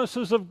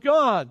promises of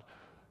God.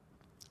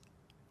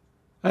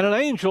 And an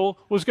angel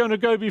was going to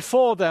go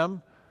before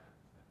them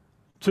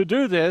to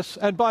do this.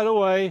 And by the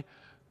way,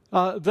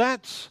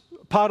 that's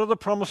part of the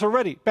promise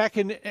already. Back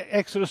in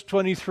Exodus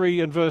 23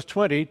 and verse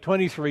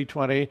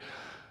 23:20,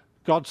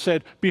 God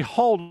said,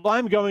 "Behold,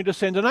 I'm going to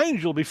send an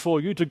angel before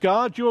you to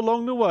guard you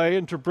along the way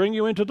and to bring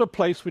you into the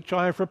place which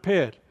I have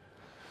prepared."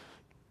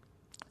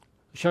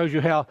 It shows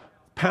you how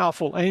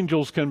powerful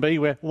angels can be,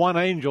 where one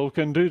angel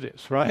can do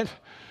this, right?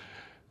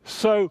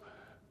 So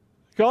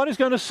God is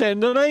going to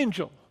send an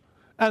angel,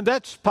 and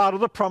that's part of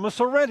the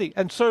promise already.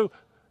 And so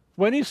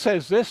when he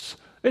says this,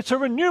 it's a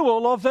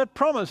renewal of that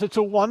promise. It's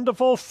a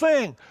wonderful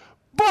thing.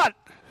 But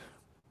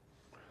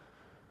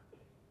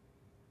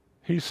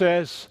he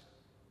says,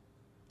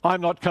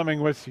 "I'm not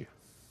coming with you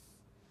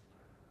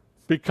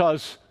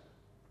because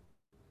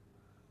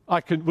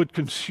I would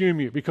consume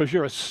you, because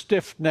you're a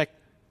stiff-necked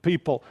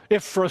people.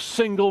 If for a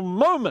single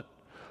moment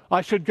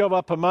I should go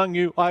up among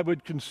you, I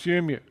would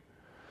consume you."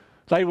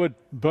 They would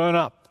burn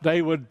up.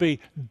 They would be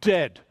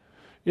dead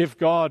if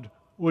God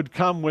would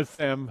come with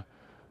them,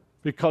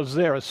 because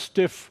they're a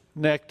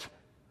stiff-necked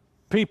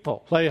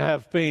people. They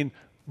have been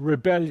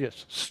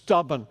rebellious,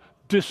 stubborn,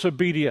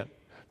 disobedient,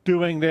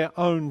 doing their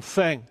own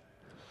thing.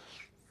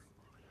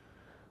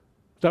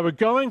 They were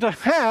going to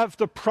have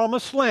the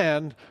promised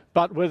land,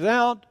 but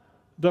without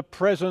the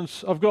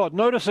presence of God.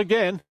 Notice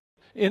again,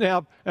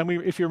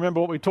 if you remember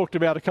what we talked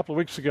about a couple of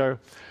weeks ago,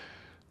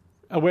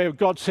 where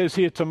God says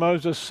here to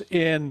Moses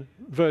in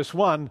verse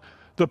 1,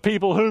 "The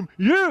people whom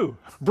you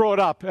brought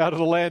up out of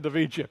the land of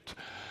Egypt."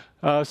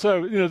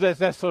 So that's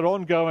that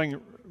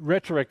ongoing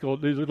rhetoric, or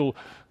these little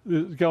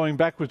going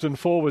backwards and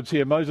forwards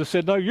here. Moses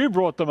said, "No, you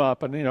brought them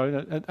up,"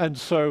 and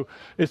so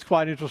it's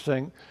quite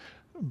interesting.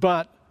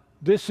 But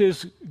this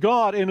is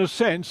God, in a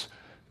sense,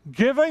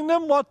 giving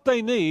them what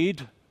they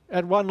need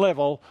at one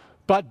level,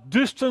 but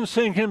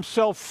distancing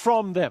himself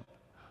from them.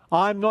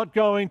 "I'm not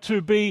going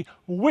to be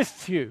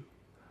with you.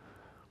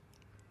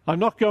 I'm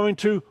not going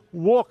to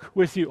walk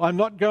with you. I'm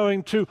not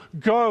going to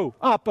go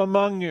up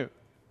among you.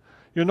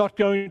 You're not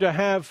going to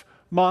have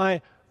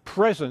my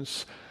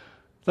presence."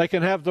 They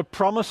can have the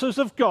promises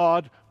of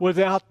God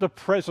without the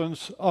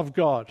presence of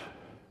God.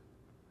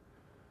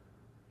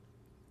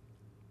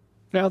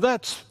 Now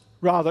that's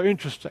rather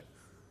interesting.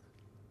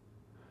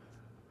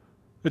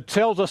 It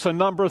tells us a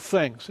number of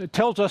things. It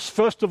tells us,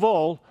 first of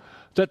all,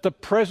 that the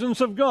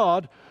presence of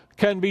God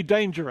can be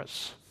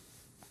dangerous.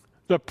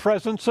 The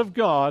presence of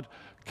God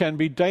can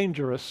be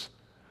dangerous.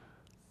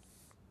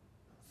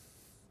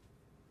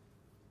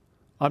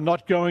 "I'm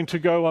not going to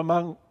go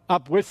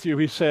up with you,"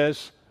 he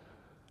says,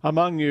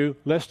 "among you,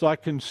 lest I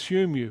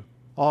consume you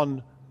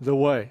on the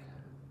way."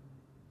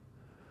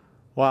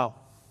 Wow.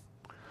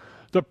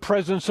 The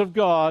presence of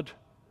God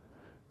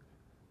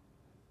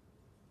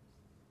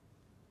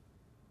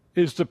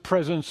is the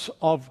presence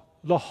of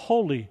the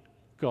holy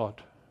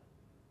God.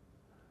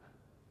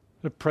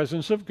 The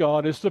presence of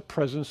God is the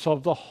presence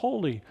of the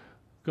holy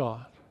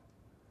God.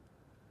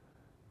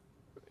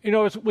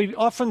 we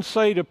often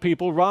say to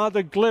people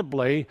rather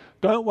glibly,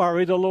 don't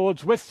worry, the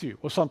Lord's with you,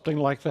 or something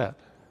like that.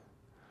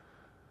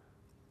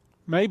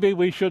 Maybe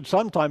we should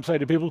sometimes say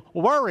to people,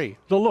 worry,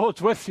 the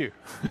Lord's with you.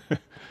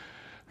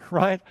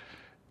 Right?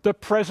 The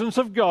presence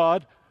of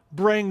God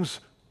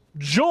brings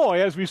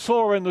joy, as we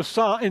saw in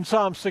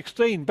Psalm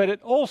 16, but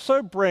it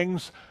also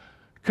brings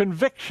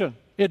conviction.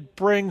 It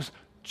brings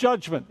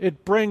judgment.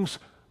 It brings,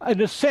 in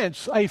a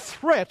sense, a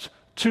threat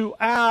to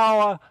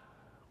our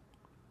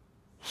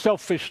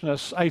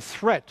selfishness, a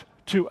threat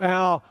to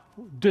our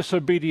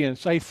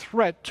disobedience, a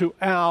threat to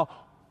our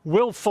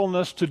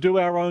willfulness to do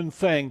our own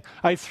thing,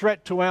 a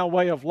threat to our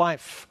way of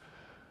life.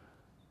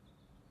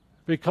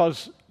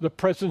 Because the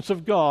presence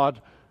of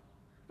God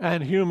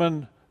and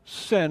human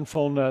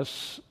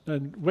sinfulness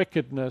and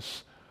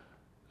wickedness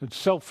and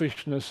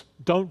selfishness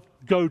don't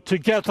go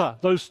together.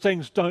 Those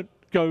things don't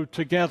go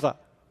together.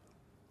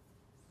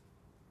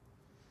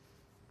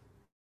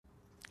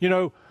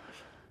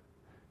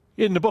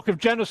 In the book of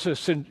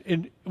Genesis,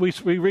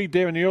 we read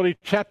there in the early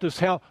chapters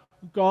how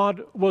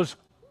God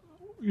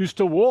used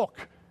to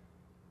walk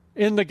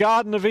in the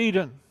Garden of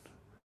Eden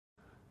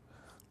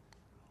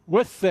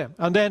with them.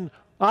 And then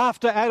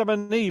after Adam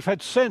and Eve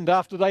had sinned,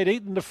 after they'd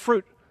eaten the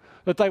fruit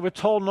that they were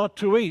told not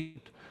to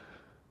eat,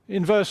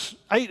 in verse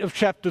 8 of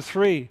chapter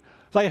 3,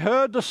 they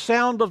heard the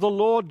sound of the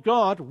Lord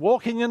God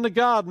walking in the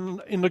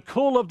garden in the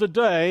cool of the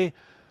day,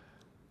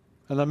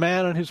 and the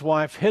man and his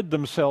wife hid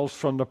themselves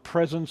from the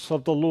presence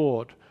of the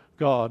Lord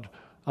God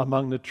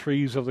among the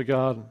trees of the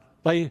garden.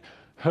 They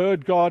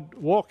heard God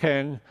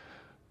walking.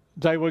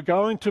 They were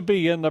going to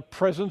be in the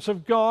presence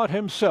of God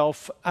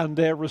himself, and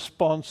their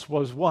response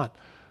was what?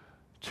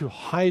 To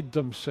hide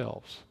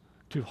themselves.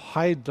 To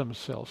hide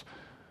themselves.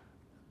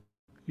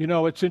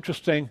 It's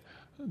interesting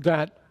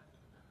that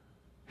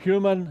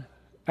human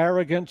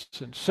arrogance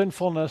and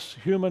sinfulness,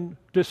 human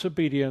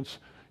disobedience,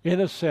 in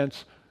a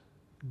sense,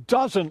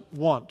 doesn't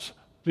want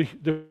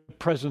the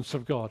presence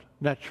of God,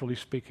 naturally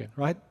speaking,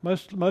 right?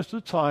 Most of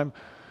the time,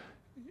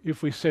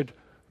 if we said,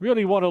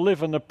 really want to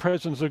live in the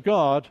presence of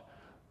God,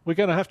 we're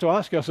going to have to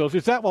ask ourselves,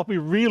 is that what we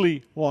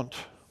really want?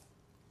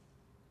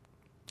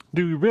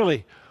 Do we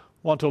really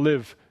want to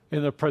live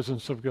in the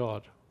presence of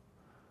God?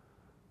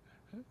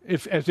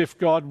 As if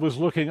God was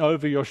looking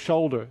over your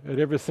shoulder at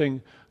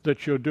everything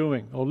that you're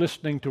doing, or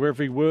listening to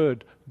every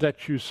word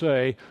that you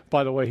say.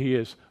 By the way, he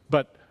is,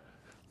 but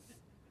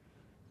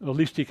at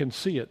least he can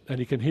see it and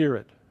he can hear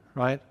it,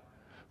 right?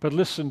 But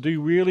listen, do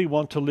you really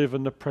want to live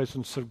in the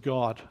presence of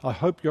God? I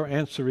hope your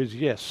answer is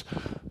yes,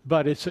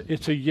 but it's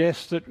a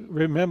yes that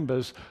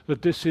remembers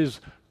that this is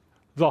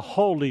the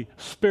Holy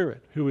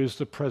Spirit who is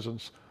the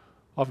presence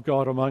of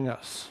God among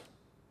us.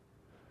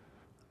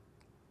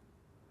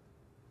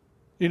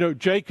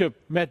 Jacob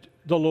met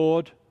the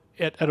Lord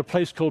at a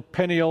place called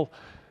Peniel,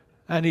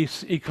 and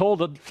he called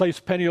the place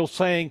Peniel,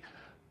 saying,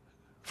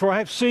 "For I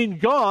have seen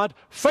God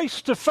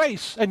face to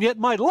face, and yet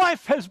my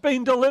life has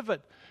been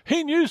delivered."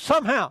 He knew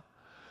somehow.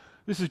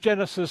 This is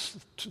Genesis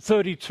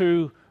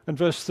 32 and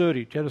verse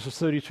 30. Genesis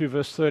 32,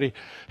 verse 30.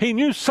 He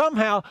knew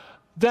somehow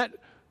that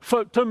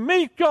to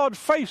meet God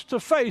face to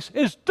face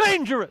is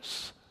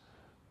dangerous,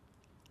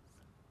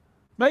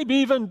 maybe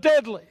even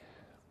deadly.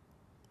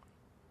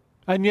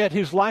 And yet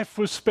his life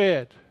was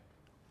spared.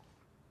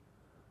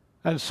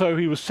 And so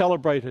he was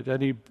celebrated,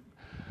 and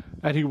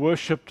he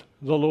worshipped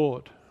the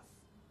Lord.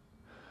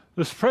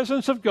 This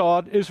presence of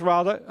God is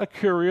rather a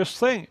curious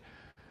thing.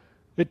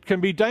 It can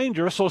be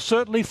dangerous, or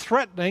certainly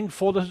threatening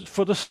for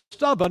the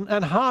stubborn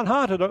and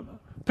hard-hearted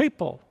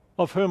people,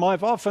 of whom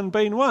I've often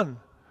been one.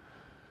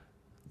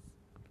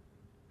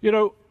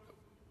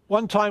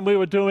 One time we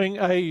were doing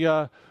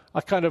a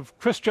kind of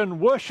Christian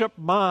worship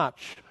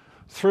march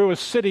through a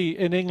city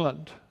in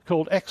England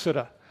called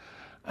Exeter.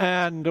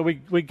 And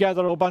we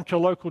gathered a bunch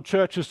of local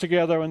churches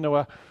together, and there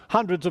were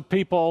hundreds of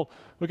people.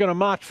 We're going to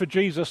march for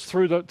Jesus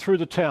through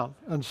the town.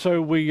 And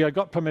so we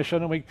got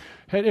permission, and we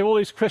had all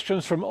these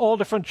Christians from all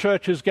different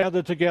churches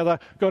gathered together,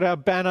 got our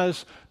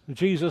banners,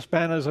 Jesus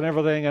banners and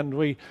everything, and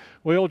we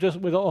all just,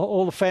 with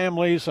all the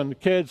families and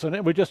kids,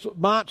 and we just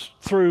marched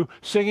through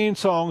singing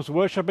songs,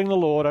 worshiping the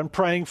Lord, and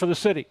praying for the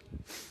city.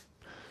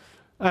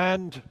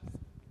 And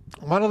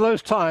one of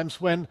those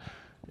times when,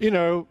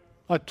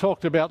 I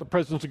talked about the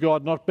presence of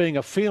God not being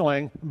a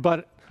feeling,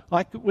 but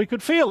we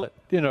could feel it.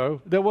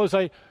 There was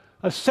a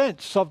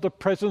sense of the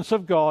presence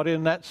of God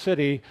in that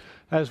city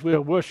as we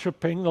were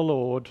worshiping the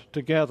Lord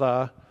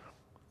together.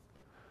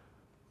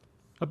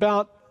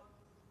 About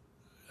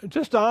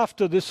just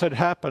after this had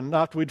happened,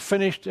 after we'd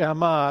finished our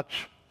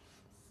march,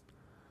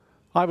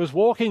 I was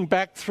walking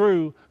back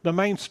through the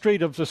main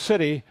street of the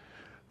city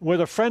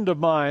with a friend of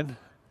mine,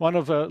 one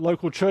of the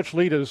local church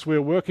leaders we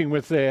were working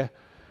with there,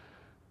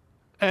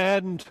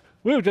 and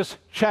we were just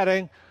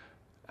chatting,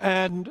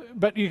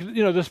 but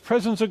this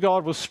presence of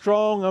God was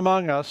strong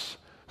among us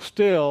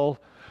still.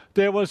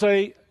 There was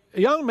a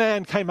young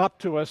man came up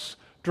to us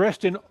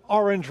dressed in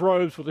orange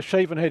robes with a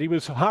shaven head. He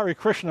was a Hare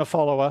Krishna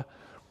follower,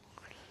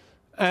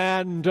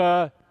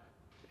 and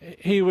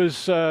he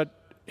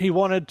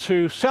wanted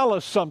to sell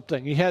us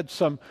something. He had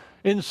some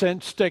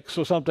incense sticks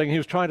or something he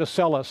was trying to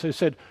sell us. He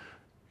said,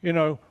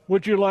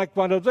 would you like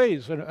one of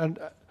these? And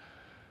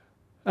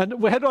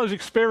we had those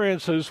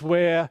experiences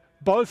where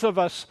both of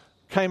us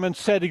came and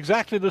said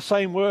exactly the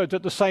same words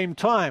at the same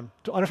time.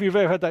 I don't know if you've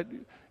ever had that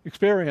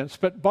experience,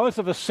 but both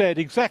of us said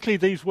exactly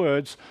these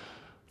words: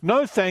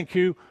 "No, thank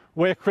you,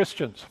 we're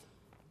Christians."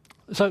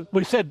 So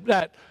we said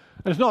that.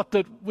 It's not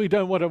that we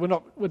don't want to.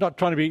 We're not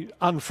trying to be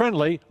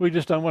unfriendly. We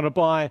just don't want to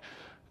buy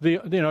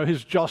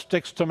his joss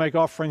sticks to make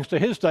offerings to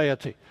his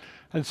deity.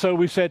 And so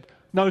we said,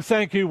 "No,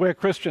 thank you, we're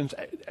Christians,"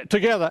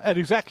 together at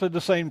exactly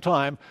the same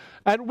time.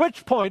 At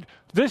which point,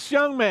 this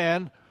young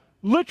man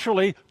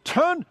literally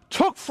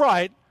took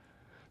fright,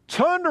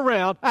 turned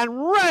around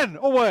and ran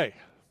away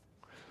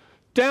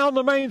down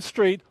the main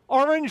street,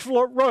 orange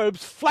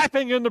robes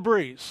flapping in the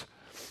breeze,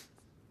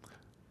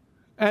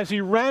 as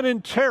he ran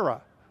in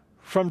terror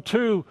from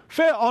two,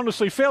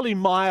 honestly, fairly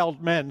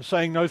mild men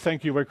saying, "No,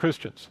 thank you, we're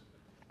Christians."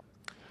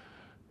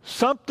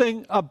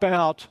 Something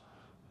about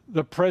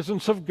the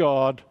presence of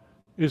God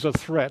is a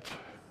threat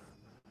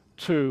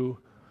to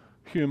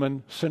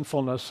human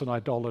sinfulness and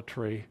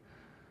idolatry.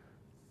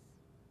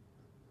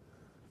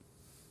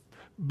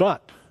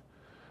 But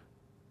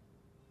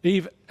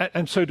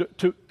as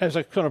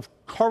a kind of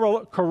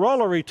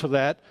corollary to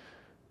that,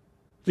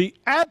 the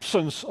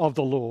absence of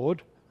the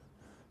Lord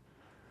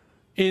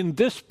in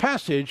this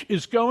passage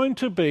is going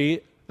to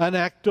be an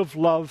act of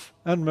love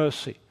and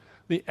mercy.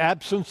 The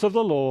absence of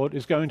the Lord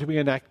is going to be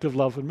an act of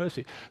love and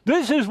mercy.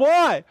 This is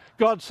why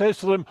God says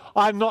to them,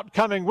 "I'm not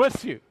coming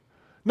with you."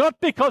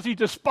 Not because he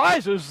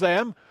despises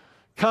them,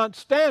 can't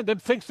stand them,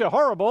 thinks they're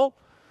horrible.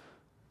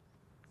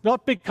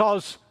 Not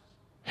because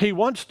he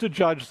wants to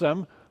judge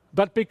them,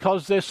 but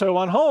because they're so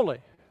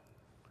unholy.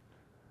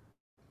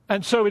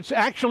 And so it's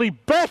actually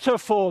better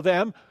for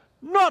them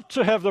not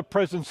to have the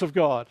presence of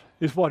God,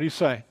 is what he's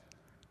saying.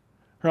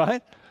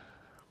 Right?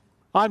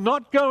 "I'm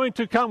not going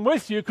to come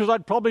with you because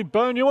I'd probably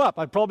burn you up.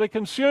 I'd probably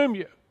consume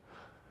you."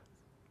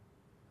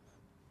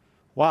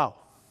 Wow.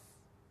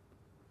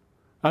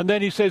 And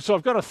then he says, "So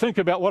I've got to think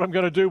about what I'm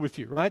going to do with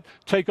you," right?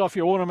 "Take off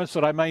your ornaments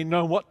that I may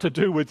know what to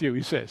do with you,"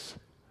 he says.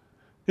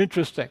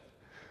 Interesting.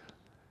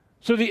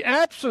 So the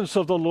absence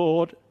of the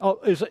Lord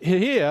is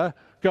here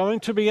going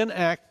to be an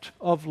act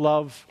of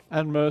love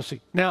and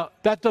mercy. Now,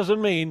 that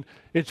doesn't mean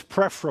it's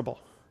preferable,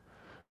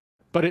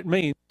 but it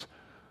means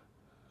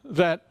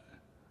that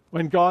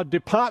when God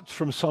departs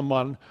from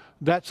someone,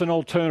 that's an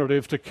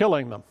alternative to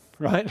killing them,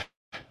 right?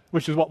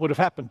 Which is what would have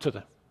happened to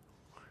them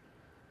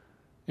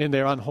in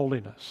their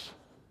unholiness.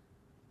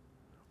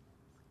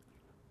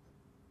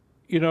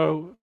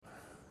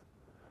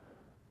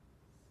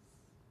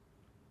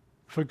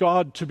 For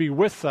God to be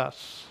with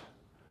us,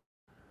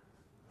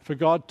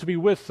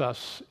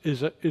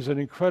 is an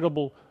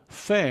incredible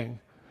thing,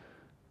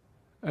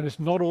 and it's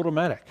not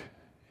automatic.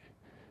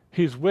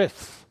 He's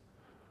with,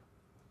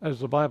 as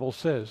the Bible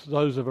says,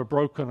 those of a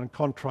broken and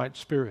contrite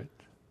spirit.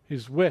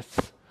 He's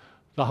with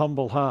the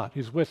humble heart.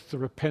 He's with the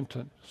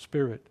repentant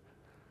spirit.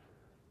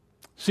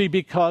 See,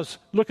 because,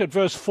 look at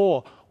verse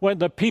 4. "When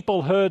the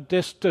people heard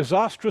this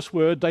disastrous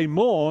word, they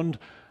mourned,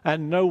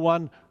 and no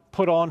one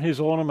put on his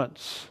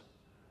ornaments."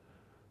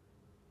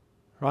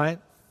 Right?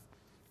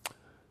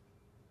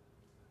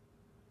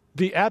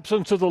 The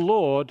absence of the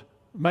Lord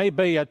may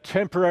be a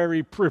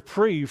temporary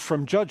reprieve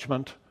from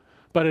judgment,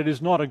 but it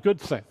is not a good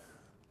thing.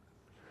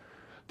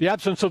 The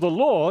absence of the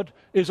Lord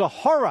is a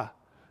horror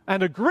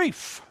and a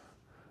grief.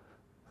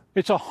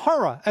 It's a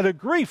horror and a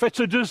grief. It's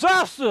a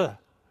disaster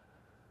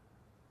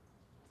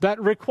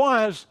that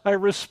requires a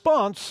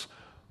response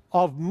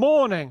of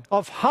mourning,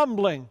 of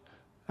humbling,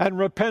 and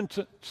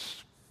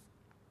repentance.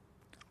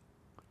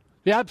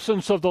 The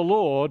absence of the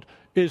Lord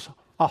is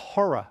a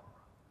horror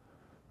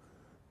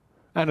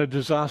and a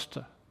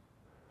disaster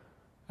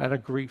and a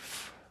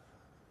grief.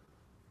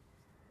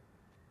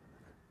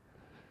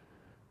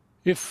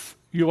 If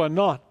you are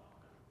not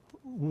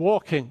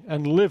walking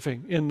and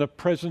living in the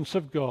presence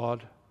of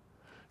God,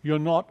 you're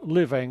not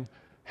living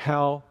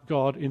how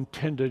God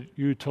intended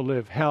you to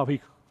live, how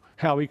He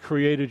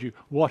created you,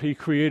 what He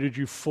created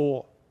you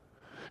for.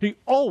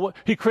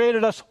 He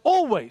created us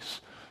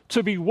always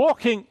to be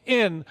walking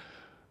in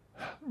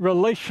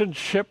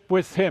relationship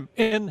with Him,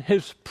 in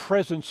His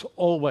presence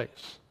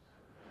always.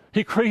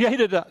 He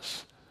created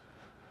us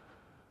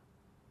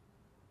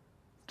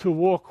to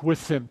walk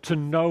with Him, to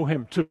know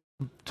Him,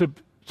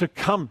 to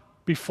come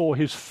before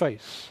His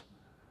face,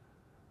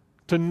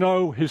 to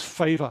know His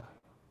favor.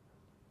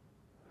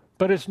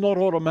 But it's not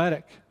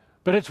automatic.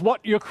 But it's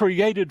what you're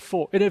created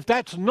for. And if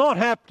that's not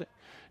happening,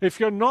 if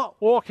you're not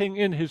walking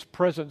in His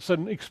presence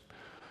and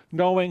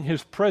knowing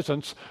His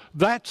presence,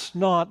 that's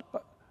not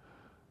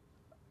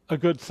a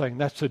good thing.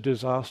 That's a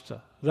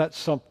disaster. That's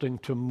something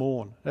to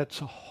mourn.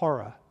 That's a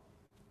horror.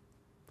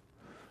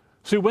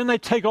 See, when they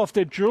take off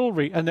their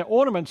jewelry and their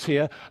ornaments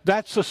here,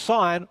 that's a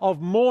sign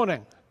of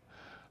mourning.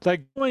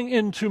 They're going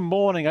into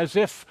mourning as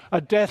if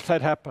a death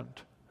had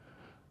happened.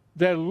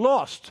 They're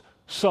lost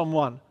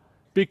someone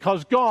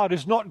because God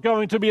is not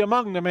going to be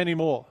among them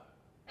anymore.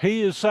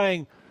 He is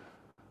saying,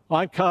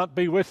 I can't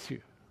be with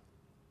you.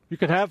 You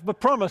can have the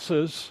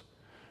promises.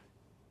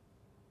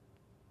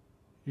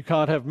 You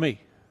can't have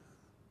me.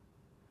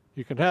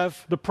 You can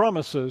have the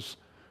promises.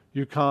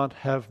 You can't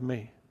have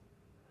me.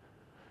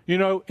 You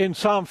know, in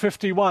Psalm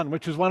 51,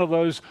 which is one of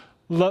those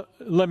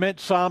lament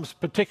psalms,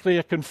 particularly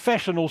a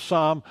confessional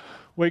psalm,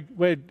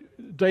 where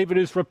David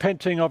is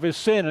repenting of his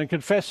sin and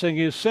confessing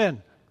his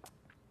sin,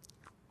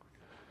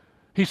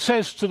 he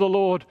says to the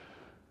Lord,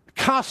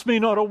 cast me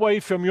not away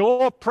from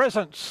your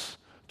presence.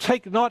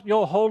 Take not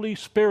your Holy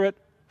Spirit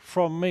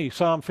from me.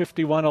 Psalm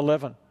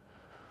 51:11.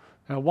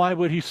 Now, why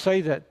would he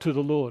say that to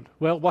the Lord?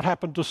 Well, what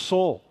happened to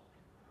Saul?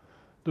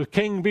 The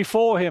king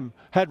before him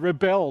had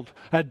rebelled,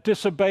 had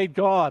disobeyed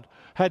God,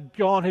 had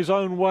gone his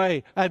own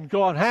way, and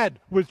God had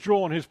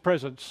withdrawn his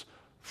presence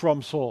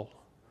from Saul.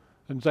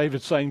 And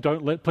David's saying,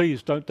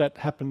 please don't that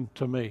happen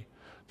to me.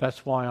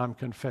 That's why I'm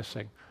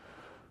confessing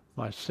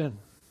my sin.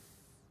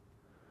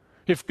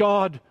 If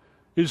God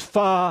is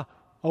far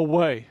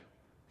away,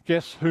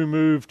 guess who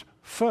moved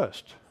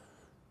first?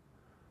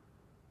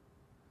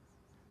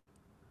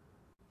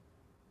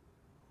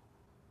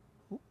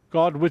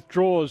 God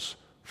withdraws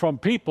from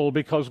people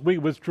because we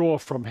withdraw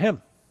from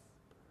him.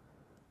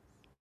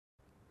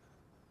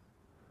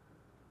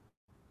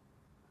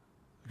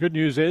 The good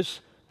news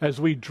is,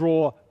 as we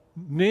draw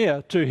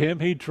near to him,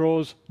 he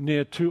draws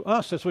near to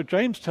us. That's what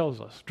James tells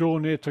us. Draw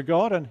near to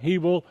God and he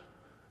will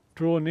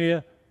draw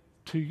near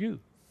to you,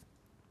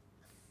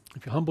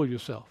 if you humble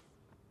yourself.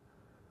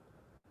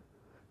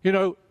 You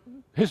know,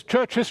 his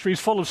church history is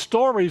full of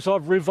stories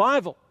of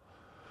revival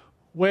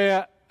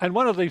and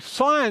one of the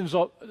signs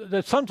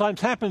that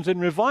sometimes happens in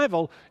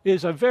revival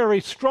is a very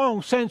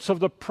strong sense of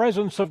the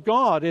presence of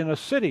God in a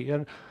city.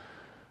 And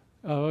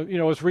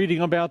I was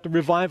reading about the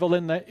revival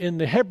in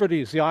the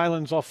Hebrides, the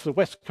islands off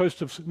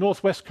the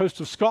northwest coast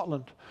of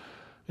Scotland,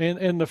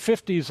 in the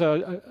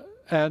 50s,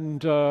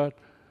 and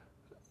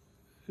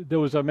there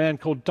was a man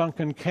called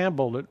Duncan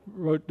Campbell that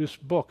wrote this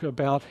book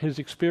about his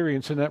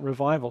experience in that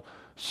revival.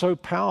 So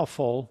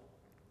powerful.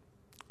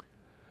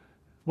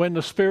 When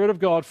the Spirit of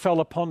God fell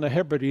upon the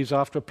Hebrides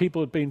after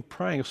people had been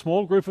praying, a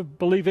small group of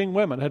believing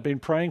women had been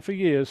praying for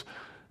years,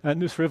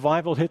 and this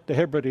revival hit the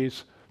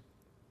Hebrides.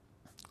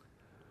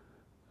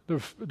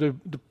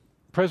 The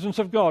presence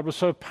of God was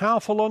so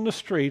powerful on the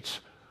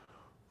streets,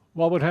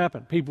 what would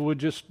happen? People would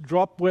just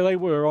drop where they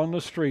were on the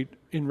street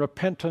in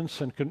repentance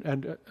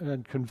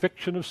and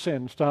conviction of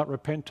sin, start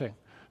repenting,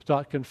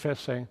 start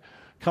confessing,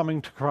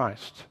 coming to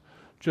Christ,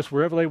 just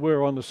wherever they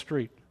were on the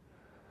street,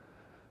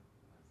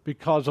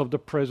 because of the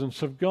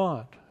presence of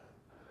God.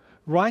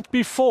 Right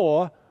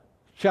before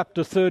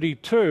chapter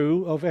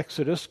 32 of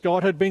Exodus,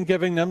 God had been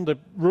giving them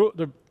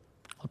the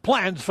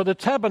plans for the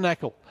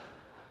tabernacle.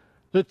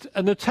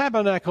 And the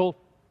tabernacle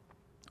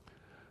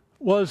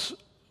was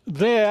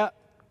there,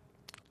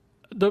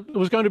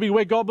 was going to be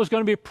where God was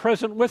going to be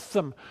present with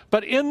them.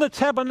 But in the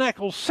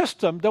tabernacle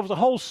system, there was a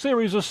whole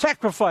series of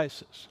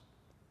sacrifices.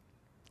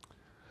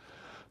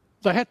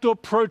 They had to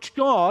approach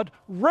God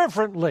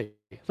reverently.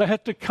 They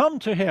had to come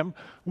to him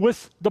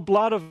with the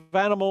blood of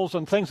animals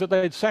and things that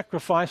they had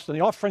sacrificed and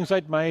the offerings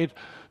they'd made.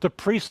 The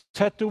priests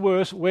had to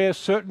wear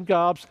certain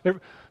garbs,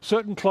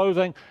 certain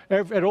clothing.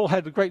 It all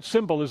had a great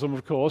symbolism,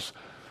 of course.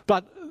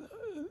 But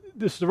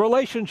the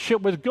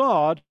relationship with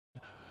God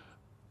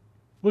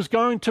was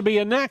going to be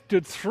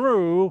enacted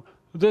through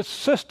this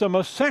system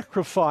of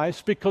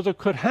sacrifice because it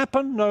could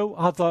happen no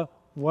other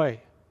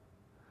way.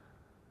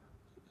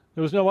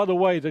 There was no other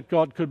way that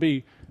God could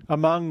be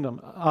among them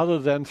other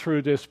than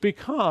through this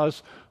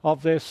because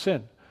of their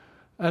sin.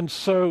 And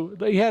so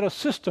he had a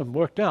system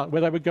worked out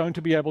where they were going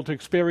to be able to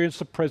experience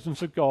the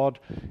presence of God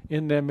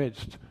in their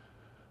midst.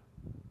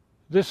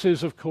 This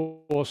is, of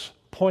course,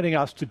 pointing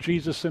us to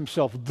Jesus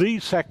himself, the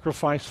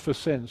sacrifice for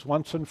sins,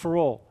 once and for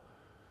all.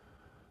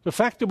 The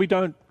fact that we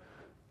don't,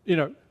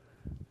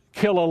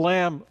 kill a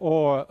lamb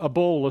or a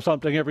bull or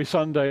something every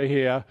Sunday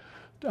here,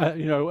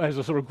 as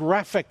a sort of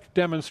graphic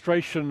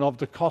demonstration of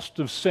the cost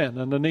of sin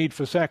and the need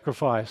for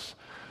sacrifice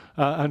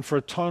and for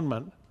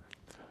atonement,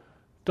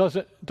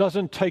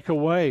 doesn't take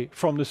away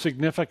from the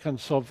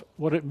significance of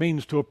what it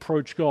means to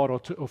approach God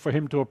or for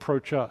him to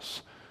approach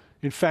us.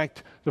 In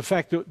fact, the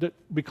fact that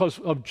because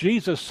of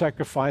Jesus'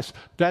 sacrifice,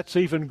 that's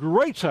even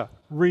greater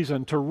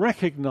reason to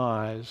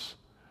recognize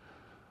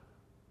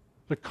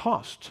the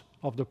cost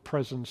of the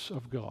presence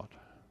of God.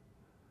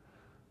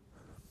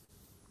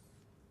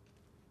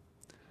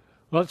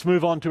 Let's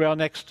move on to our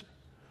next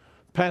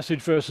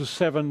passage, verses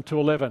 7 to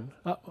 11.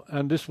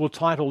 And this will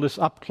title this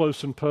Up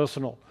Close and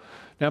Personal.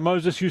 Now,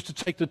 Moses used to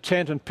take the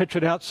tent and pitch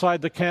it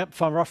outside the camp,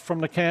 far off from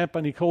the camp,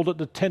 and he called it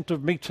the tent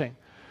of meeting.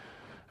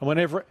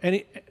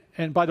 And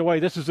and by the way,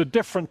 this is a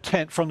different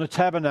tent from the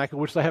tabernacle,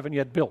 which they haven't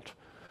yet built,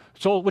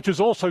 which is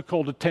also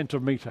called a tent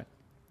of meeting.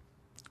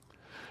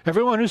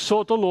 Everyone who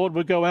sought the Lord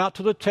would go out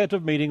to the tent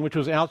of meeting, which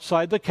was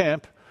outside the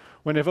camp.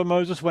 Whenever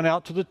Moses went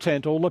out to the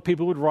tent, all the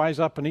people would rise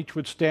up and each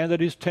would stand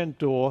at his tent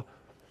door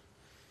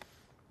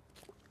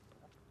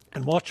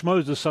and watch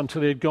Moses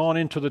until he had gone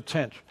into the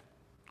tent.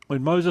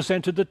 When Moses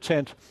entered the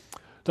tent,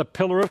 the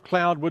pillar of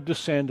cloud would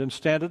descend and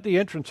stand at the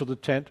entrance of the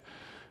tent,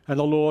 and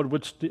the Lord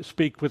would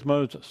speak with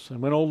Moses.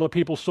 And when all the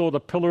people saw the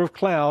pillar of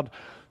cloud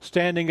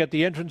standing at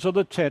the entrance of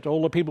the tent,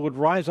 all the people would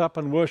rise up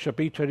and worship,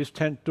 each at his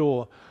tent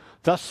door.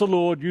 Thus the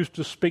Lord used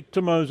to speak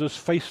to Moses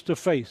face to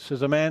face,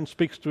 as a man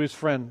speaks to his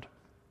friend.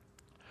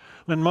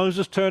 When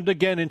Moses turned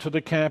again into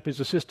the camp, his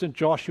assistant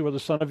Joshua, the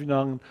son of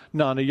Nun,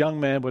 a young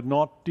man, would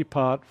not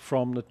depart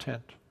from the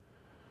tent.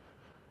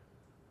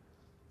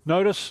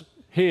 Notice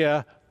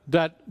here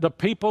that the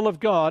people of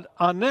God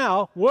are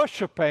now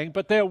worshipping,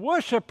 but they're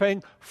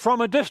worshipping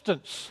from a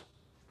distance.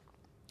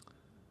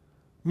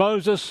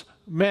 Moses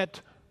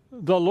met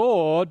the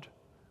Lord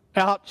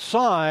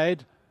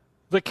outside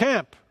the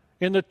camp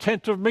in the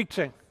tent of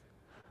meeting.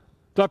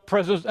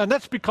 And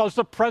that's because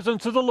the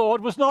presence of the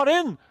Lord was not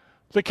in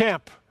the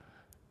camp.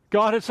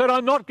 God had said,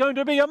 I'm not going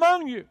to be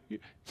among you.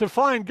 To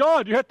find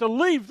God, you had to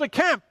leave the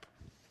camp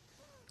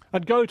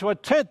and go to a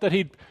tent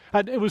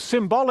and it was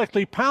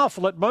symbolically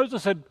powerful that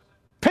Moses had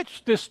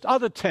pitched this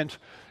other tent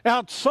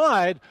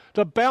outside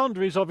the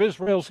boundaries of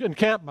Israel's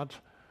encampment.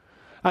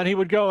 And he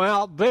would go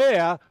out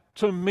there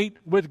to meet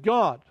with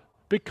God,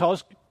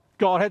 because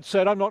God had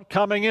said, I'm not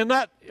going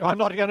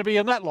to be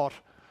in that lot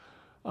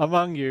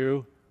among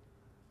you,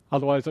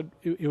 otherwise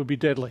it would be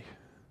deadly.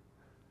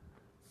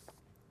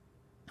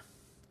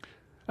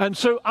 And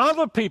so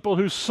other people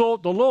who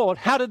sought the Lord,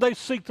 how did they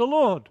seek the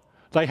Lord?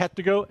 They had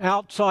to go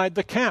outside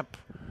the camp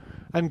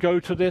and go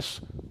to this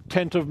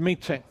tent of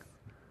meeting.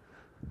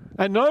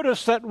 And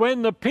notice that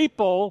when the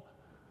people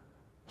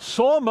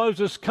saw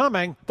Moses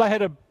coming, they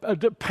had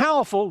a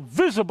powerful,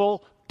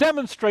 visible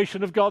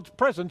demonstration of God's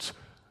presence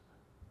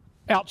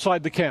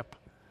outside the camp.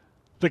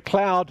 The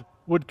cloud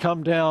would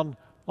come down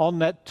on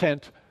that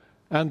tent,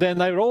 and then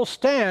they would all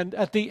stand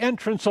at the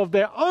entrance of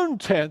their own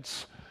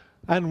tents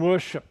and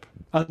worship.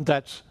 And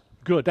that's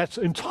good. That's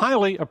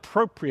entirely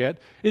appropriate.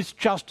 It's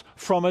just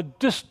from a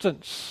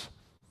distance.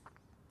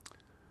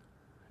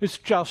 It's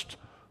just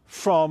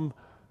from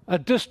a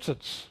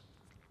distance.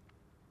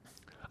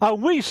 Are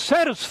we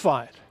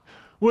satisfied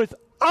with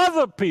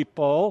other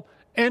people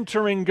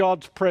entering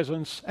God's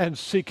presence and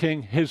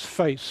seeking his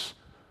face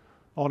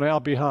on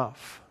our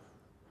behalf?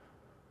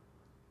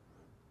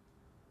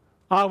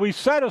 Are we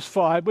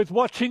satisfied with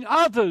watching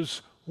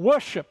others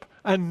worship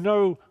and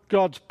know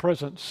God's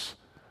presence?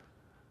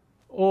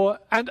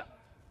 And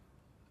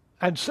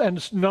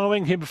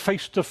knowing him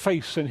face to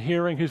face and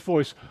hearing his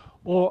voice?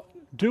 Or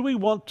do we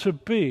want to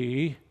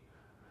be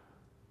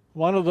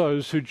one of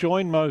those who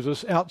join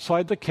Moses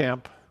outside the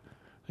camp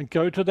and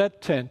go to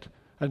that tent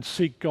and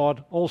seek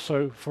God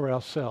also for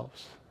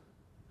ourselves?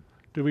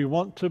 Do we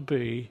want to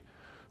be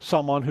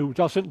someone who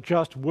doesn't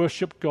just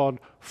worship God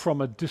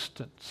from a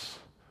distance,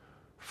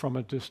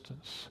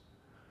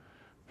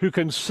 who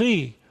can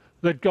see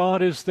that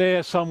God is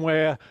there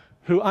somewhere,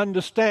 who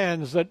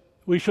understands that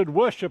we should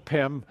worship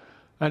him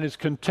and is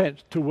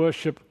content to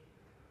worship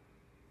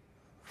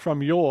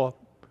from your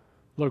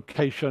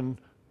location,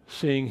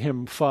 seeing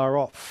him far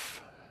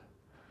off?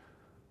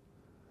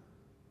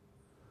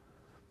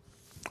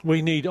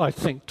 We need, I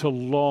think, to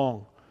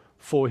long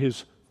for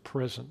his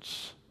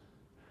presence.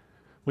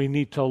 We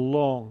need to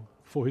long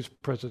for his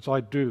presence.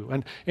 I do.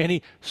 And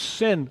any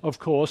sin, of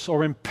course,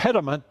 or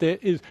impediment there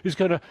is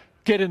going to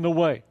get in the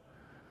way.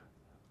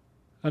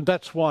 And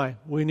that's why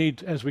we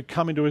need, as we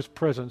come into his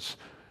presence,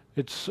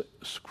 it's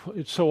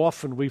so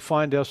often we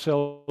find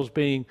ourselves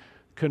being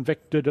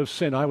convicted of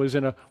sin. I was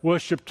in a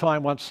worship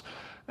time once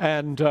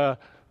and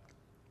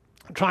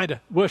trying to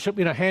worship,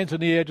 hands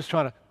in the air,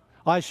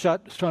 eyes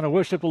shut, just trying to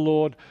worship the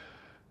Lord.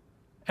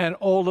 And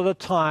all of the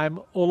time,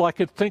 all I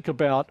could think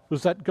about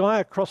was that guy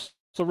across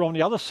the room, on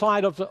the other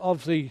side of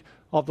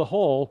the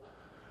hall,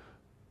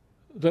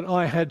 that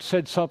I had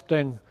said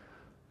something,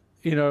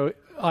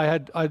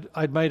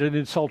 I'd made an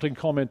insulting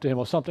comment to him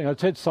or something.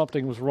 I'd said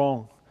something was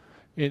wrong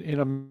in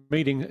a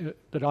meeting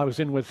that I was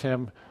in with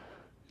him.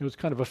 It was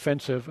kind of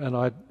offensive, and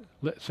I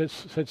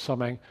said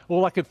something.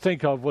 All I could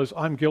think of was,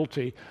 I'm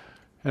guilty.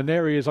 And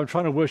there he is. I'm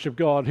trying to worship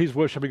God. He's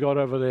worshiping God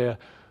over there,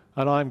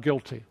 and I'm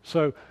guilty.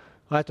 So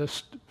I had to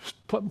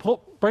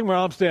bring my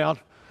arms down,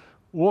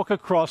 walk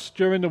across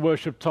during the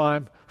worship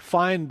time,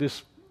 find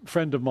this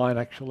friend of mine,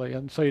 actually,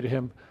 and say to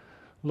him,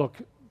 look,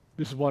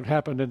 this is what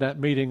happened in that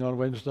meeting on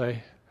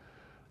Wednesday,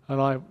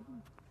 and I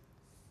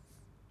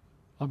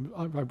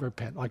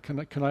repent. I've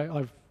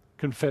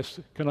confessed.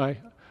 And I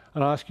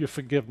ask your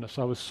forgiveness.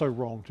 I was so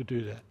wrong to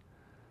do that.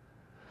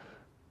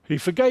 He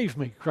forgave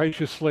me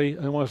graciously,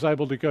 and was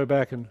able to go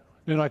back, and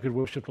then I could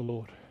worship the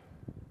Lord.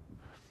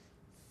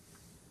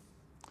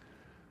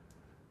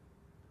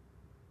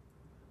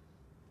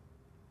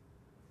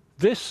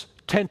 This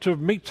tent of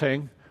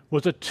meeting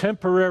was a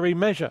temporary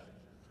measure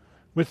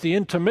with the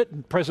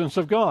intermittent presence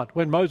of God.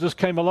 When Moses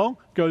came along,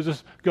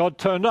 God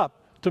turned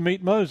up to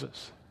meet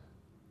Moses.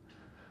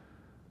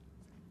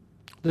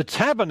 The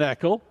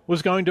tabernacle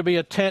was going to be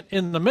a tent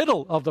in the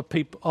middle of the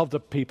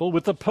people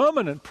with the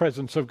permanent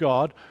presence of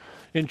God.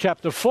 In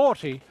chapter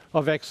 40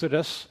 of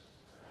Exodus,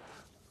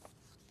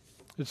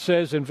 It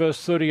says in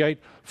verse 38,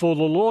 "For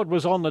the Lord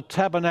was on the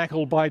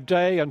tabernacle by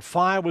day, and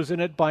fire was in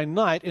it by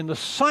night, in the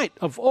sight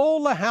of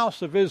all the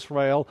house of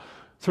Israel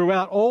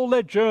throughout all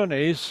their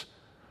journeys."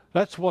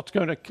 That's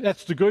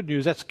the good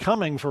news. That's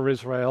coming for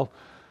Israel.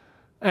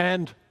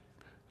 And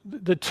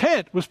the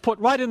tent was put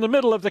right in the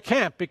middle of the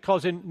camp,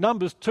 because in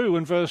Numbers 2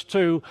 and verse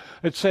 2,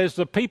 it says,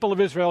 "The people of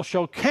Israel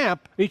shall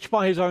camp, each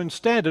by his own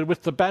standard,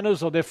 with the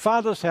banners of their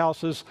fathers'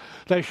 houses.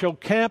 They shall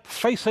camp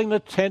facing the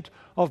tent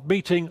of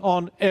meeting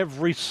on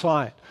every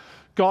side."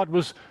 God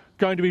was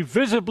going to be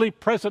visibly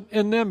present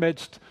in their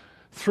midst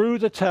through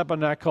the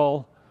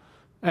tabernacle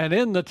and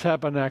in the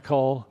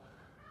tabernacle,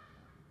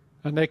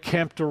 and they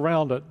camped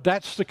around it.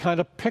 That's the kind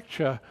of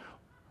picture,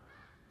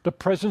 the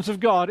presence of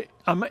God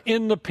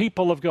in the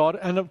people of God.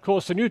 And of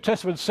course, the New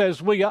Testament says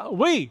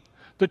the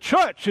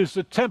church, is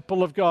the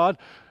temple of God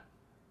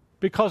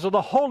because of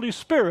the Holy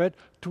Spirit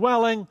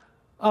dwelling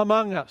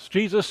among us.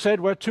 Jesus said,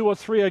 "Where two or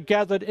three are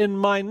gathered in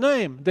my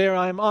name, there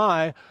am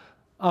I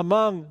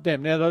among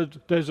them." Now,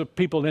 those are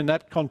people in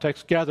that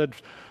context gathered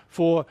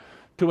to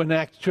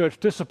enact church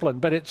discipline,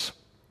 but it's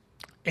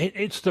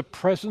the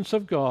presence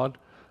of God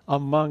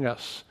among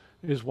us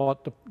is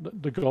what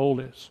the goal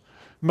is.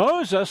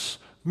 Moses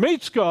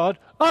meets God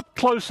up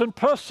close and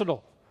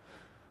personal,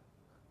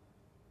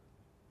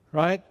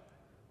 right?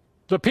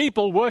 The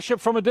people worship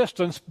from a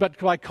distance, but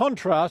by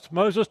contrast,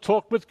 Moses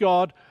talked with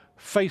God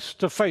face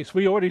to face.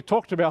 We already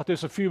talked about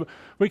this a few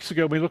weeks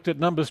ago. We looked at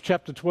Numbers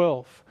chapter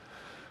 12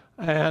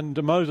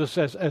 and Moses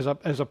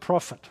as a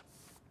prophet.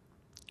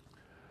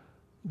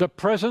 The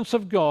presence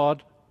of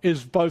God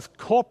is both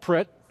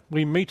corporate,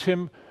 we meet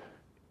him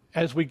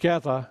as we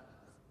gather,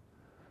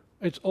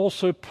 it's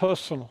also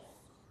personal.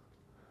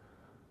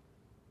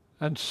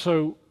 And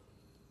so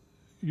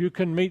you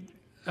can meet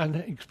and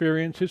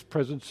experience his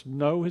presence,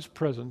 know his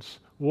presence,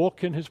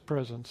 walk in his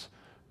presence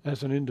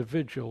as an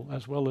individual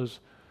as well as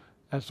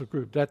a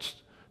group.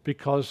 That's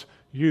because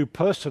you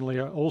personally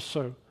are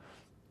also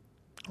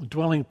a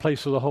dwelling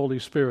place of the Holy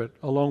Spirit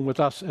along with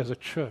us as a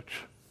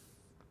church.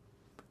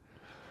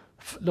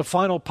 The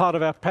final part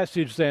of our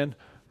passage then,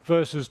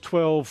 verses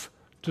 12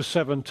 to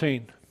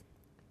 17.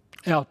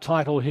 Our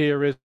title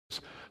here is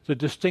 "The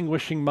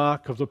Distinguishing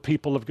Mark of the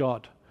People of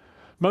God."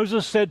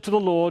 Moses said to the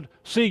Lord,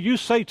 "See, you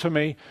say to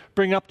me,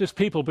 bring up this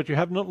people, but you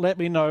have not let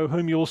me know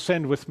whom you will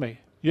send with me.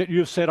 Yet you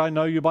have said, I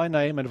know you by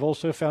name, and have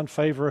also found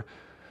favor.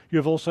 You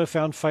have also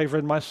found favor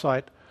in my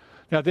sight.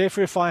 Now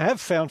therefore, if I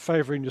have found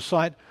favor in your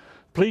sight,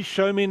 please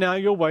show me now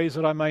your ways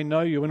that I may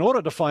know you, in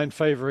order to find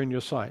favor in your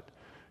sight.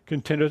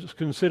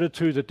 Consider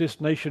too that this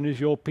nation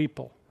is your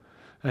people."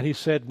 And he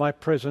said, "My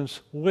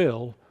presence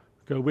will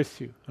go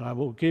with you, and I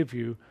will give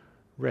you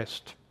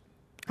rest."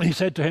 And he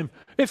said to him,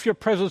 "If your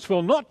presence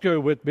will not go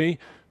with me,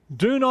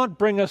 do not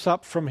bring us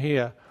up from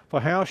here. For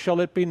how shall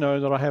it be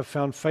known that I have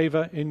found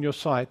favor in your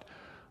sight,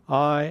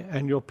 I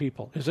and your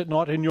people? Is it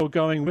not in your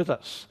going with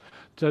us,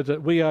 so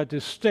that we are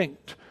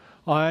distinct,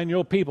 I and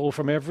your people,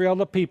 from every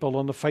other people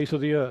on the face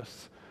of the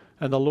earth?"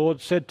 And the Lord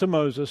said to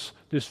Moses,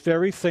 "This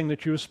very thing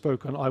that you have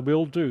spoken I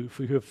will do,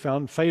 for you have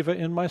found favor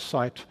in my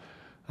sight,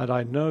 and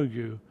I know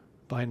you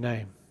by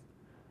name."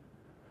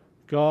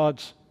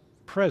 God's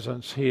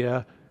presence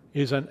here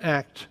is an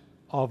act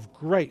of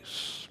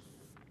grace.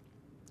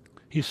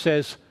 He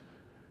says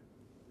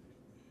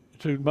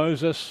to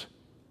Moses,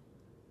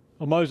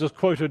 or Moses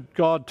quoted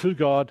God to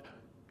God,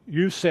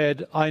 "You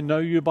said, I know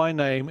you by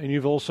name, and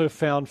you've also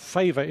found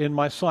favor in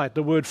my sight."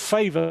 The word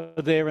favor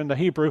there in the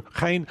Hebrew,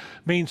 chen,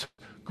 means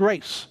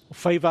grace,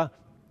 favor.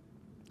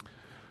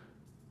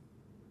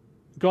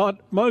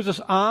 Moses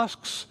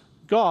asks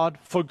God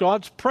for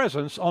God's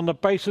presence on the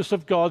basis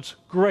of God's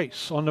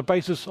grace, on the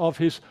basis of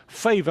his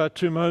favor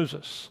to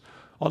Moses,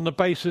 on the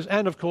basis,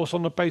 and of course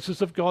on the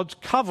basis of God's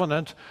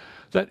covenant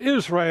that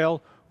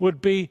Israel would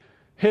be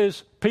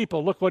his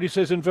people. Look what he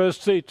says in verse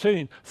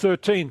 13.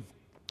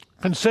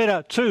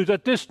 "Consider too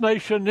that this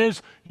nation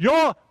is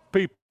your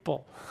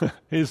people."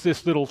 Here's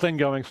this little thing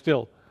going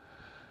still.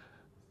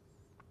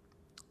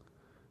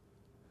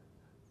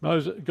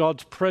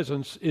 God's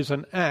presence is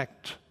an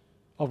act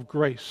of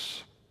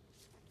grace.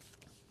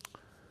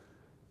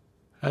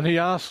 And he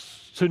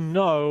asks to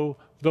know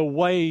the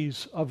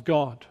ways of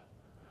God,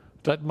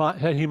 that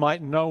he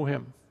might know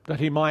him,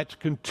 that he might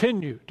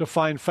continue to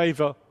find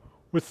favor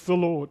with the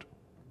Lord.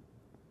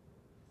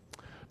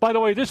 By the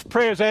way, this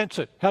prayer is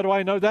answered. How do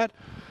I know that?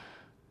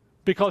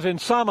 Because in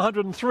Psalm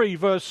 103,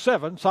 verse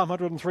 7,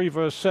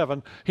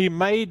 he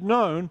made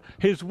known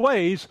his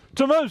ways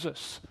to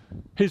Moses,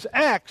 his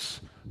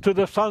acts to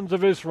the sons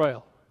of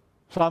Israel.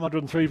 Psalm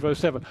 103, verse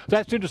 7.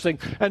 That's interesting.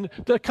 And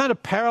the kind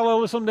of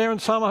parallelism there in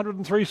Psalm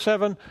 103,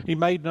 7, he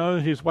made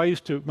known his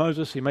ways to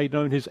Moses, he made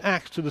known his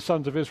acts to the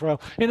sons of Israel.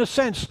 In a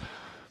sense,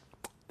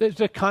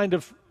 they're kind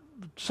of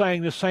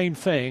saying the same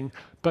thing,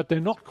 but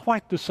they're not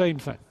quite the same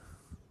thing.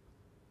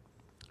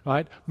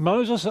 Right?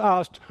 Moses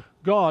asked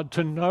God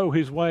to know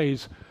his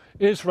ways.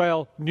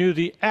 Israel knew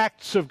the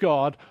acts of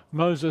God.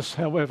 Moses,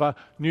 however,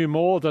 knew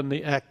more than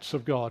the acts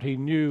of God. He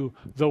knew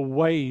the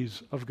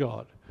ways of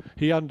God.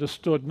 He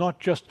understood not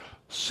just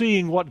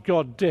seeing what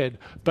God did,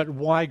 but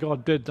why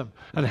God did them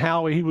and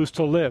how he was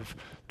to live,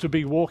 to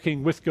be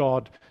walking with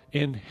God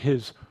in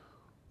his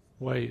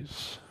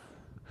ways.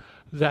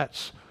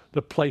 That's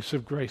the place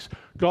of grace.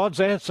 God's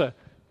answer,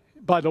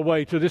 by the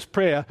way, to this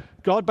prayer,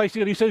 God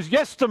basically says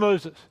yes to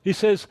Moses. He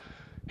says,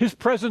 his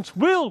presence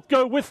will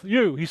go with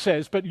you, he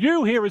says, but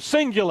you here is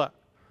singular.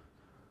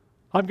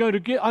 I'm going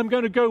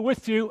to go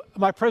with you.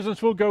 My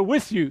presence will go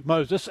with you,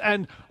 Moses,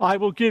 and I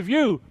will give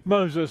you,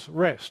 Moses,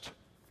 rest.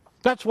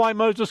 That's why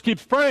Moses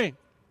keeps praying.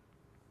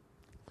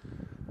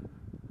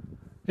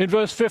 In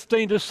verse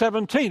 15 to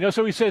 17,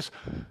 so he says,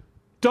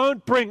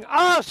 don't bring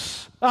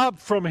us up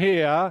from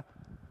here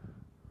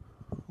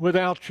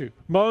without you.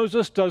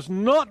 Moses does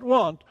not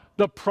want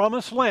the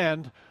promised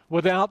land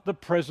without the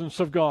presence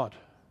of God.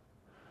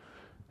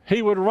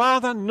 He would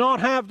rather not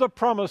have the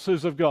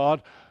promises of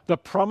God, the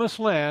promised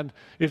land,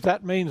 if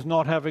that means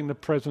not having the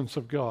presence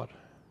of God.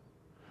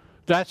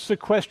 That's the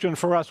question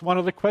for us, one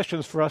of the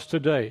questions for us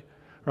today,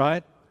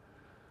 right?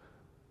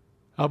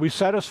 Are we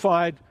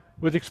satisfied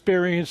with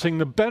experiencing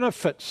the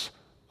benefits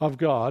of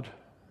God,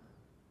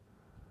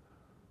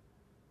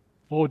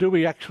 or do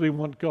we actually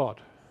want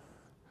God?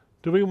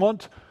 Do we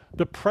want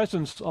the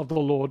presence of the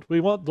Lord? We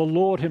want the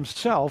Lord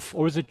himself,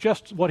 or is it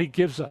just what he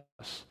gives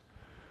us?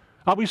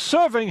 Are we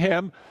serving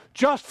him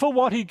just for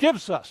what he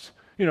gives us?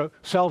 You know,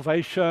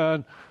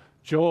 salvation,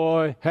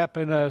 joy,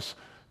 happiness,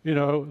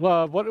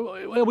 love.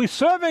 Are we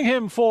serving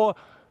him for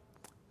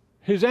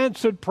his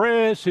answered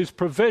prayers, his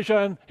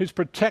provision, his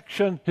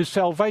protection, his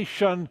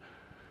salvation,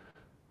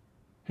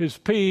 his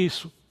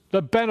peace,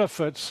 the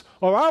benefits?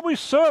 Or are we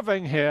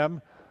serving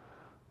him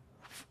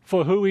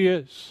for who he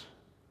is,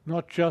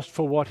 not just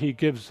for what he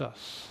gives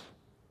us?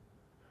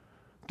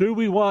 Do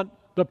we want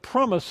the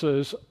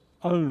promises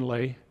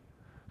only?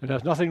 And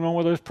there's nothing wrong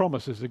with those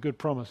promises, they're good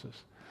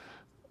promises.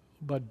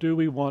 But do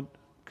we want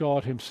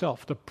God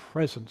himself, the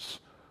presence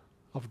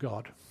of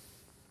God?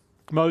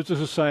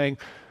 Moses is saying,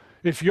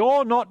 if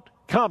you're not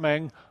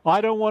coming, I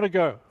don't want to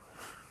go,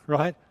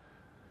 right?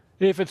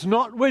 If it's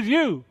not with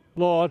you,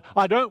 Lord,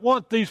 I don't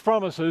want these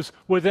promises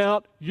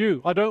without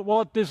you. I don't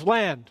want this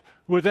land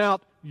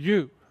without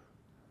you.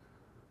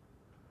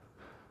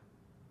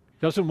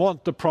 He doesn't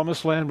want the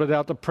promised land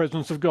without the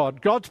presence of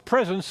God. God's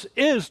presence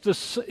is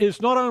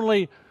not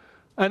only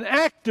an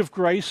act of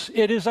grace,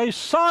 it is a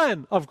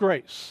sign of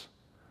grace.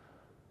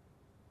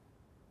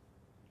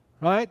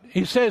 Right?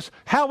 He says,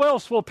 how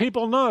else will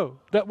people know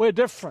that we're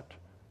different?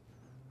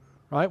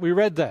 Right? We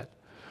read that.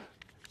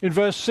 In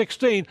verse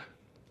 16,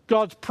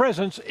 God's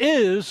presence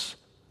is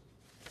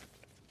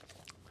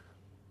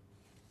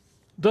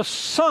the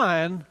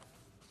sign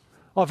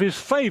of his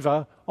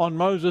favor on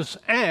Moses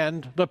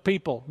and the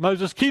people.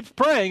 Moses keeps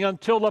praying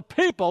until the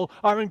people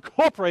are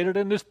incorporated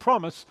in this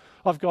promise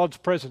of God's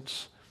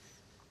presence.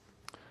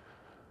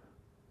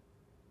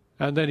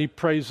 And then he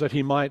prays that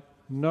he might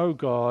know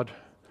God.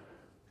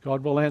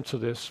 God will answer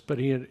this, but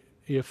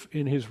if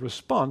in his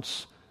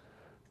response,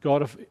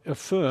 God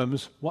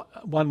affirms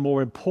one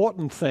more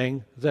important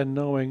thing than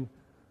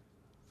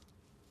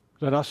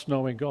us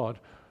knowing God,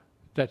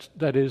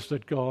 that is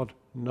that God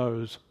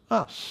knows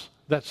us.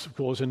 That's, of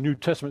course, in New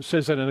Testament, it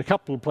says that in a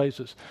couple of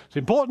places. It's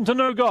important to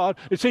know God.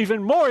 It's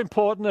even more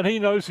important that he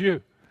knows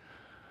you.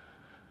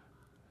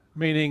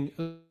 Meaning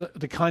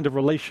the kind of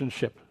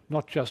relationship,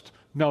 not just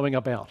knowing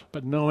about,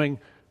 but knowing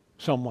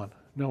someone,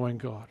 knowing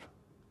God.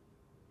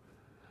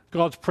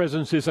 God's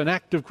presence is an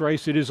act of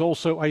grace. It is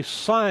also a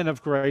sign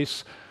of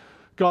grace.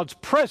 God's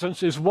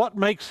presence is what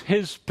makes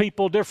his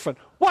people different.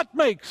 What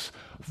makes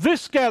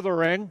this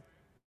gathering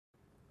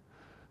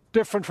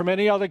different from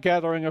any other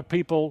gathering of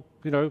people,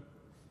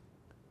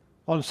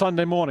 on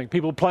Sunday morning?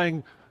 People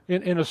playing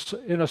in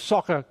a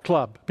soccer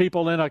club,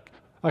 people in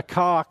a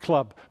car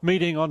club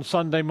meeting on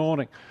Sunday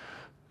morning.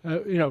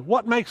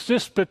 What makes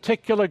this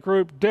particular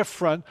group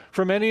different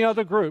from any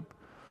other group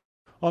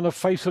on the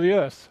face of the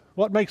earth?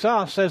 What makes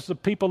us, as the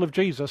people of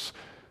Jesus,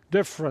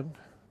 different?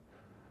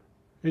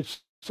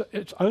 It's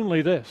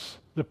only this,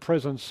 the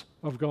presence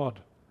of God,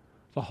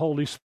 the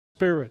Holy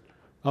Spirit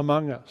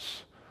among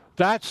us.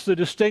 That's the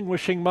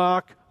distinguishing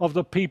mark of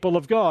the people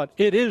of God.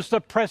 It is the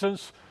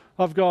presence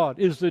of God,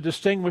 is the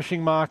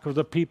distinguishing mark of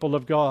the people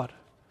of God.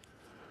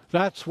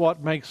 That's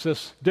what makes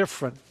us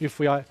different, if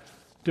we are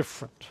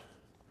different.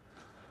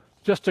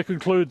 Just to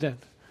conclude then,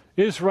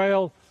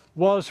 Israel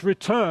was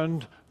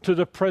returned to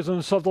the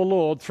presence of the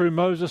Lord through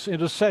Moses'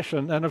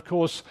 intercession. And of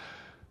course,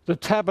 the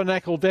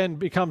tabernacle then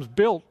becomes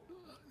built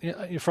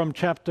from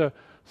chapter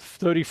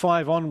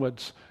 35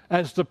 onwards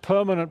as the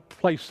permanent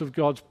place of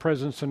God's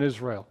presence in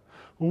Israel.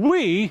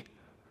 We,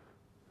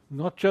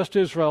 not just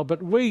Israel,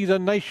 but we, the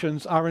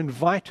nations, are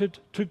invited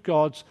to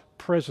God's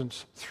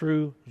presence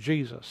through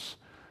Jesus.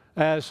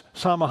 As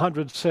Psalm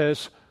 100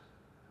 says,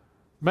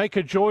 make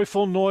a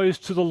joyful noise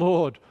to the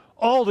Lord,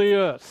 all the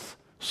earth.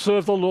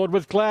 Serve the Lord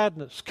with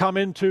gladness. Come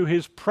into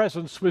his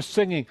presence with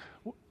singing.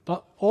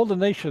 All the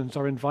nations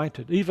are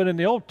invited, even in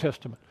the Old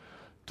Testament,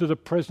 to the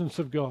presence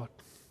of God.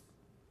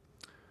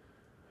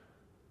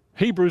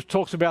 Hebrews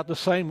talks about the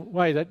same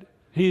way, that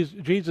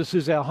Jesus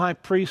is our high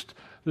priest,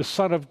 the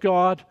Son of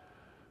God,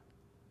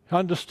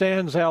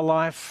 understands our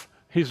life.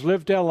 He's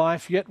lived our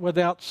life, yet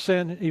without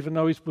sin, even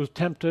though he was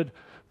tempted.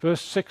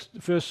 Verse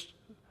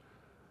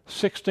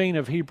 16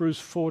 of Hebrews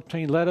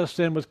 14, let us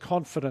then with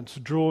confidence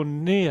draw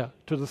near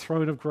to the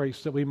throne of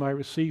grace that we may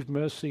receive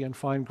mercy and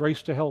find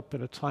grace to help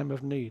in a time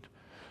of need.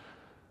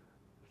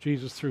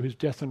 Jesus, through his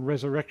death and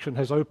resurrection,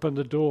 has opened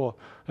the door,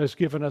 has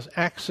given us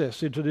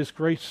access into this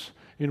grace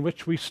in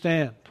which we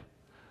stand.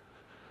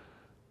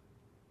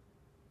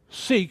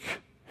 Seek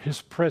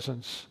his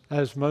presence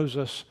as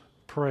Moses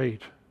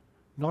prayed,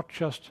 not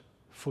just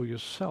for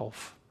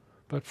yourself,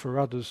 but for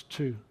others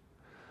too.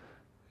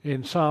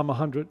 In Psalm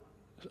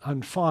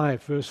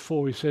 105, verse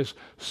 4, he says,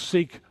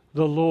 seek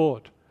the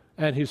Lord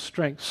and his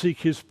strength.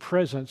 Seek his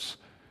presence.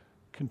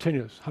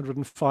 Continues,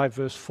 105,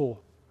 verse 4.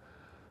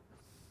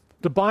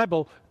 The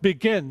Bible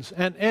begins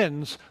and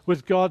ends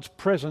with God's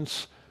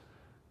presence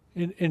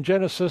in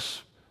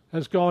Genesis,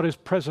 as God is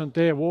present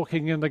there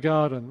walking in the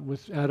garden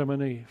with Adam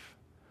and Eve.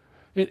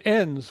 It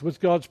ends with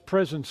God's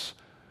presence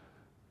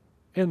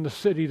in the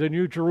city, the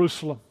New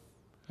Jerusalem,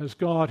 as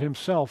God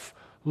himself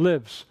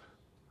lives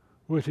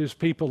with his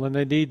people, and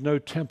they need no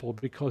temple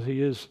because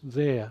he is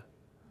there.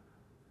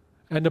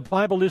 And the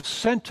Bible is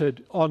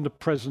centered on the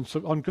presence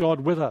on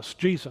God with us,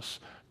 Jesus,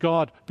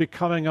 God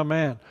becoming a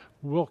man,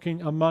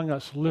 walking among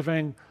us,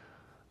 living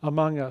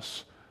among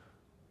us,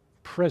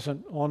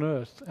 present on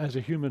earth as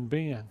a human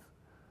being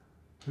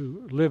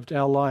who lived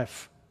our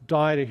life,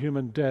 died a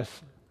human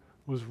death,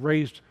 was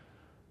raised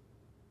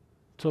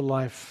to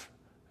life,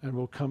 and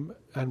will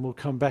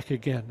come back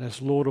again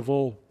as Lord of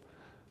all.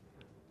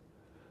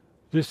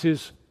 This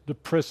is the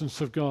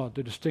presence of God,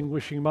 the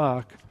distinguishing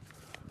mark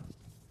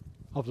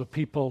of the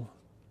people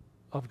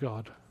of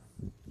God.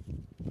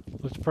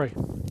 Let's pray.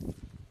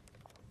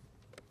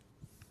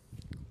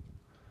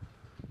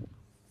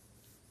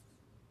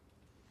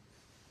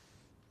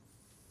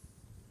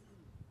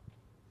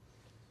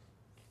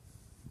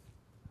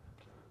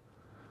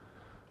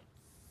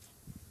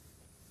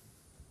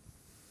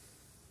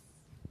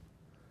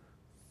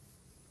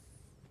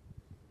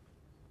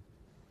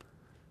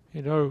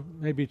 You know,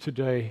 maybe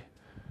today,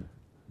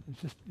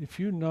 just if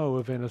you know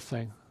of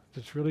anything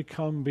that's really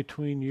come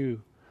between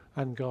you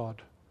and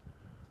God,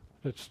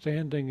 that's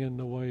standing in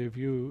the way of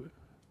you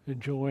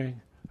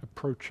enjoying,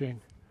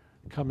 approaching,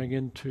 coming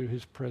into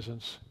his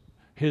presence,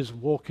 his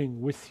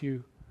walking with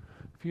you,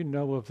 if you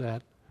know of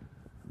that,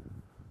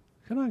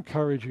 can I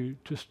encourage you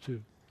just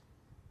to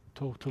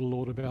talk to the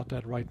Lord about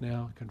that right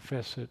now,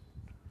 confess it,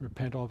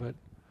 repent of it,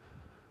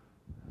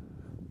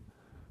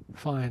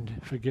 find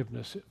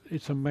forgiveness.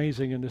 It's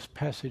amazing in this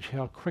passage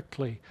how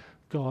quickly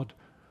God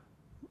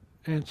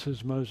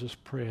answers Moses'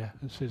 prayer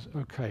and says,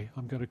 okay,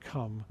 I'm going to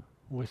come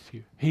with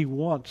you. He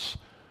wants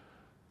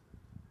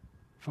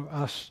for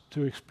us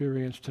to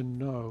experience, to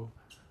know,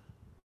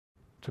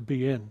 to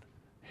be in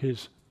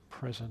his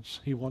presence.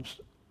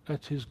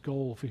 That's his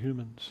goal for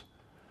humans.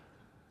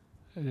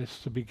 And it's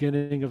the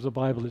beginning of the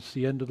Bible, it's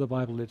the end of the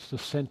Bible, it's the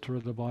center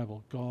of the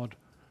Bible, God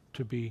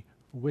to be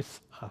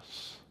with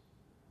us.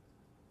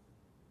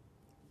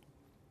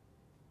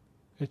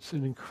 It's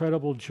an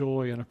incredible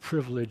joy and a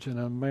privilege and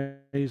an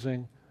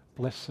amazing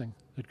blessing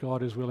that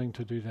God is willing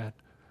to do that.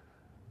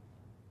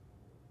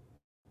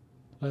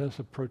 Let us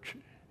approach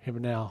him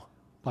now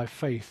by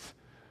faith,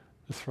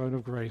 the throne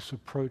of grace,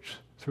 approach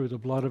through the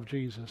blood of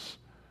Jesus,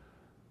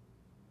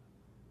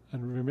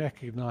 and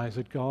recognize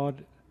that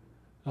God,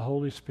 the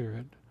Holy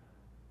Spirit,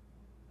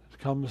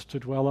 comes to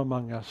dwell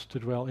among us, to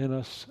dwell in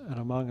us and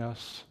among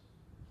us.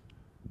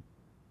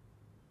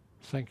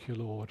 Thank you,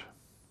 Lord.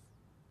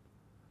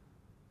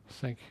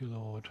 Thank you,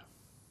 Lord.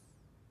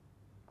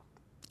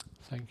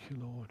 Thank you,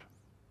 Lord.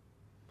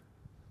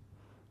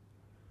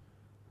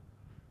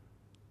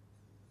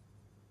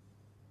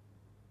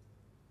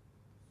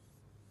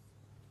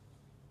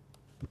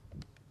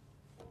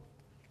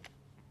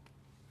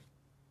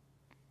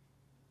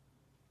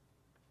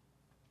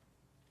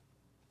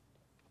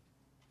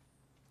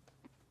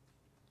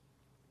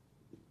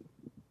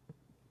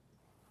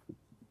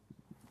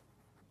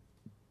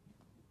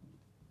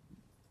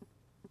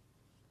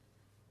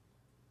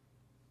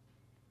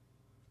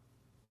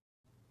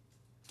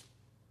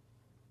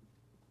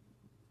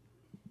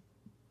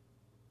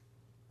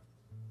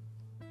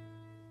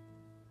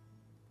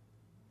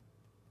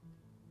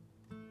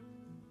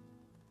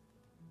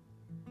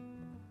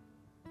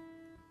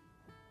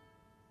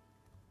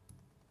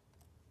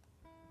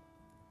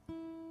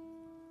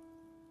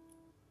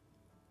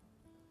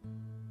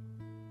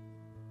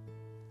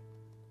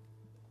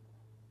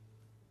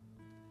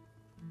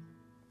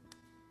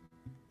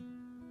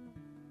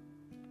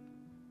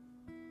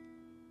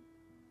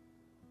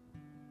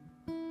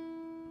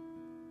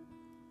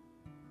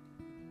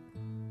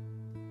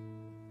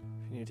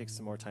 If you need to take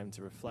some more time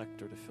to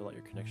reflect or to fill out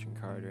your connection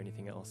card or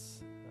anything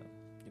else,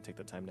 you can take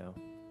the time now.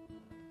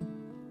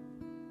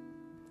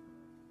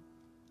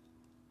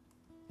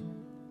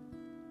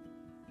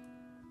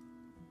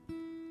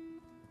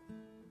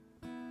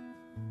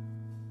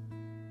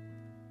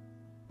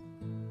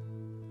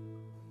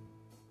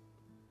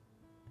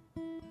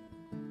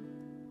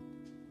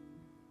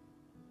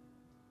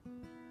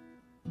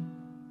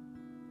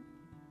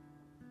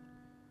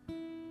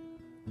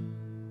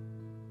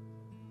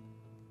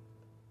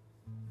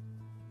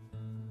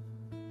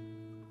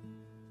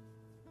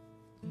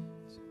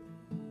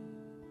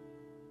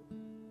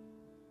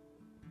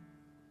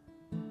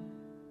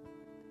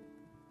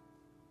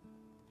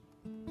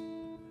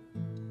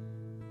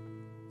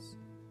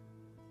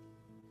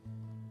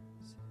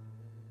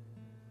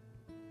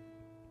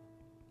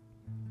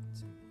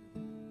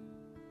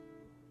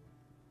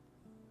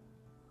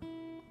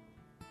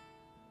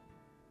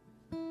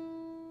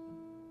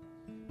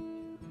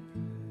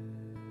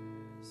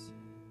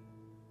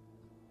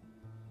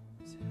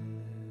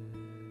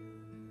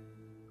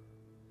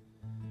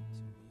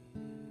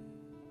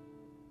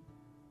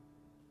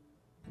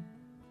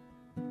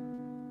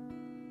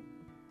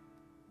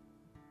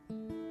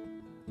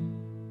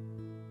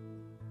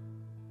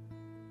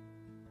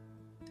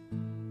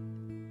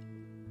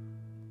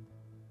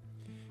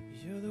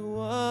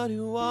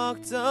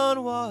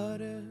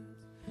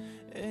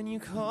 and you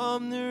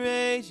calm the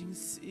raging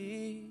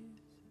seas.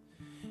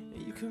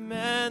 You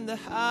command the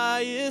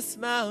highest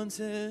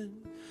mountain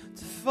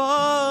to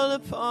fall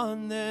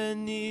upon their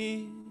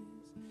knees.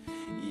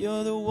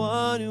 You're the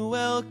one who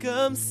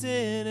welcomes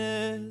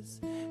sinners,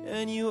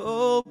 and you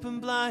open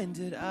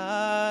blinded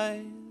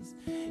eyes.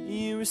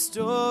 You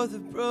restore the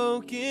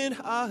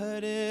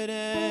broken-hearted,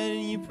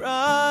 and you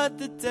brought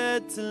the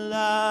dead to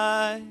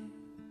life.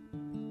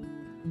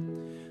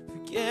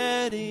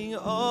 Forgetting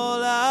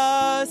all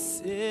our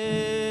sins,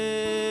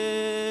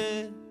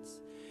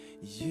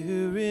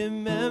 you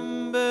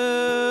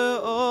remember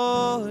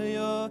all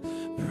your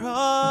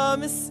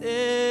promises.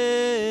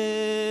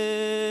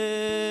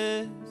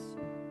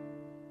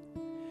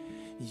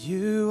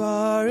 You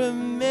are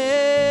amazing,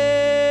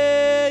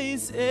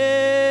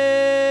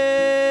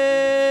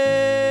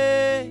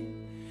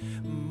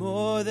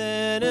 more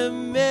than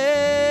amazing.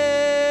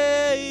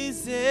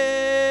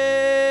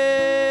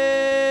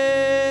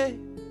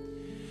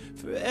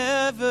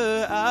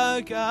 Forever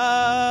our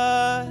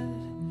God,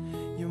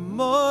 you're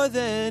more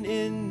than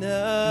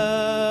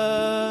enough.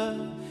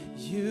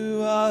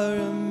 You are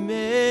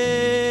amazing.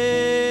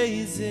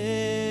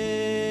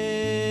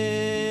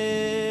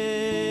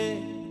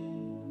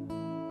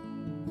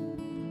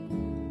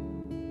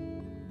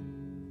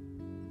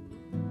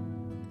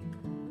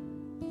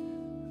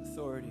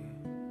 Authority.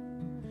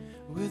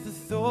 With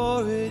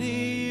authority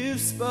you've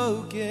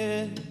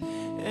spoken,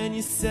 and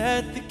you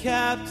set the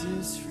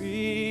captives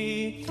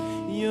free.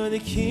 You're the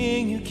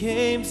King who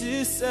came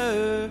to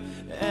serve,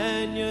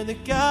 and you're the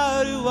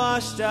God who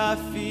washed our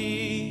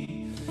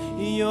feet.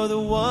 You're the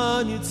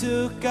one who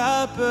took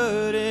our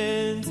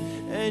burdens,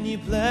 and you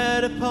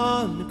bled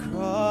upon the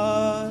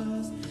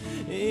cross.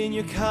 In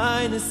your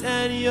kindness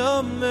and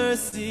your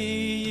mercy,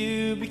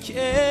 you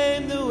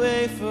became the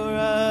way for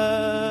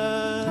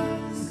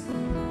us.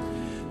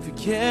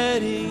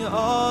 Forgetting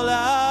all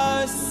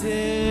our sins,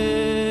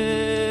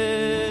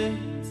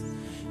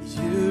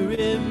 you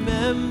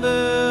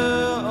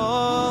remember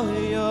all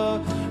your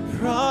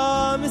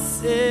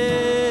promises.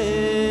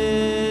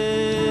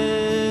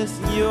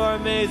 You are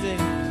amazing.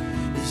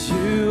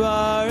 You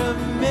are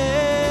amazing,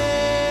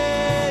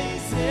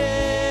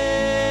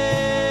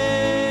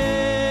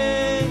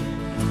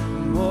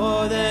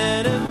 more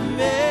than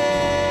amazing.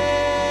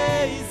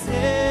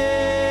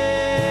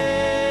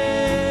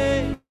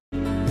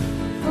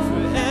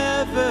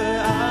 Forever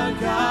our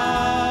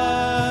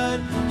God,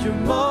 you're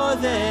more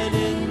than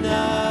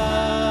enough.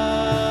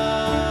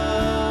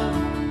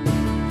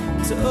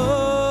 So,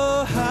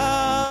 oh,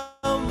 how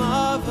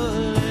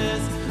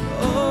marvelous,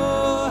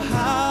 oh,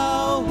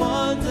 how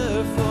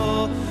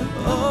wonderful,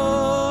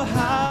 oh,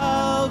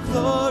 how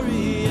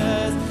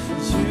glorious.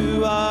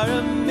 You are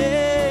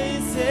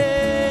amazing,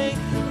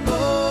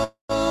 oh,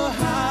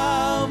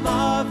 how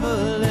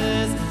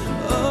marvelous,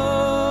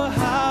 oh,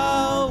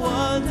 how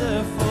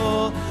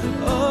wonderful,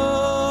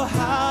 oh,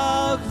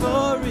 how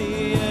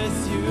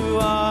glorious you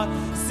are.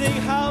 Sing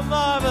how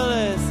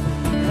marvelous,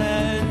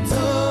 and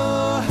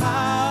oh,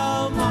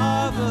 how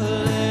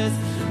marvelous,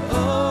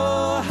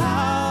 oh,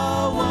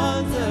 how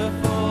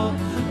wonderful,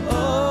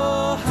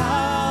 oh,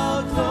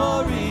 how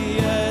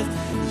glorious.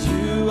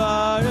 You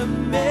are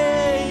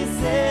amazing,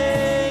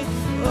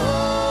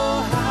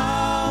 oh,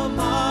 how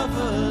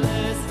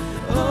marvelous,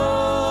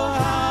 oh,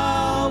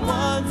 how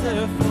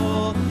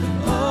wonderful,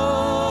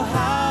 oh,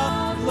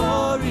 how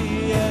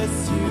glorious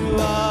you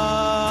are.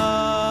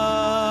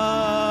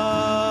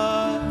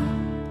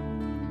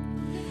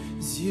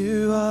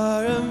 You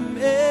are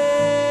amazing,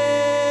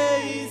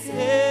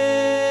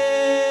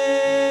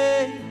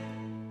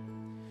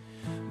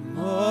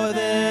 more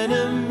than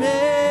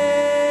amazing.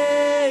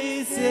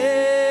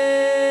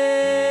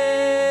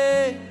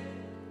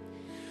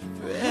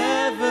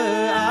 Forever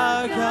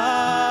our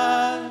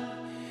God,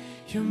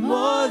 you're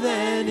more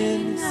than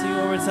in. Sing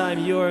one more time.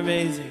 You are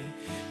amazing.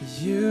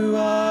 You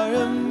are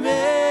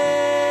amazing,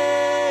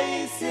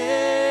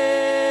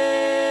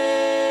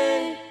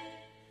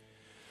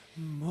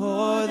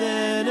 more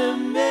than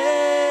amazing.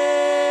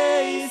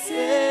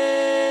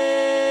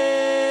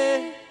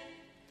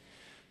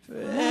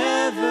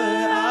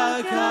 Forever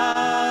our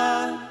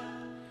God,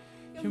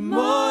 you're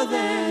more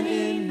than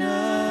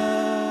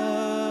enough.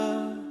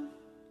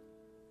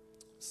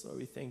 So Lord,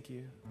 we thank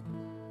you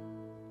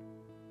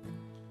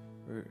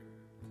for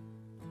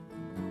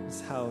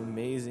just how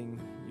amazing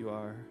you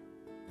are,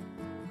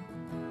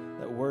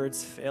 that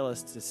words fail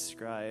us to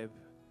describe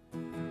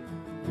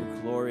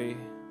your glory.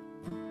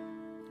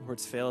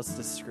 Words fail us to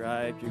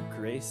describe your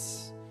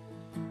grace,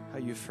 how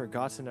you've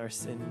forgotten our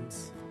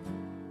sins.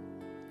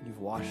 You've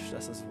washed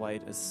us as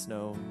white as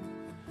snow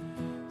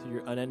through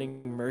your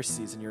unending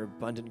mercies and your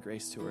abundant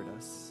grace toward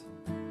us.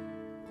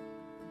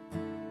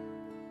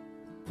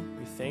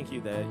 We thank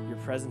you that your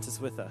presence is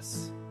with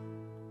us.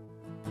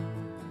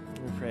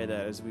 We pray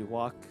that as we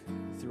walk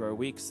through our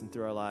weeks and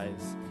through our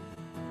lives,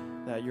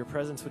 that your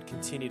presence would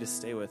continue to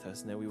stay with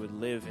us and that we would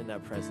live in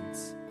that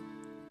presence,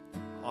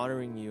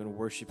 honoring you and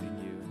worshiping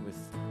you with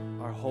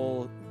our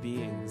whole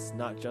beings,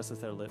 not just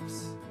with our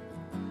lips.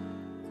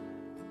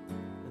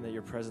 And that that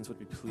your presence would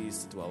be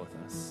pleased to dwell with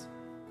us.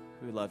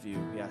 We love you.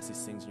 We ask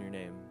these things in your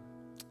name.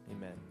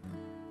 Amen.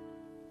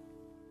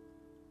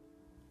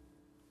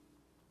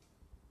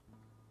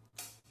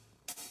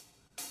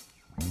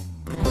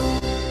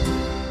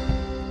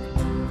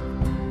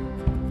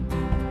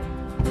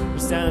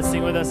 Stand and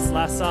sing with us this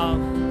last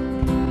song.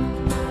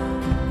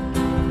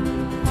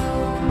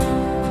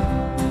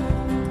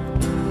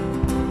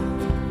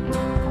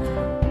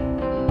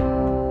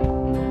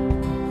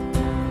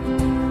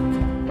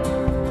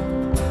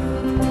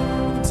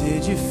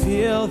 Did you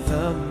feel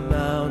the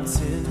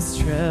mountains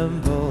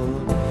tremble?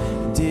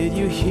 Did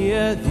you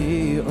hear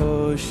the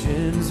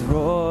oceans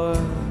roar?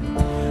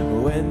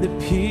 When the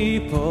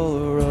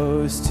people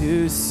rose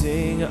to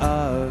sing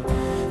of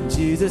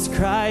Jesus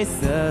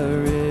Christ,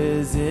 the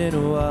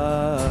risen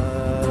one.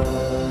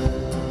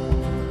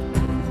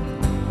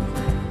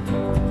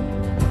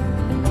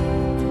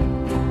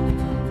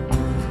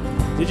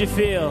 Did you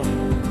feel?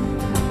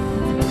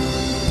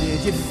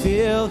 Did you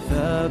feel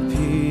the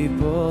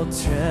people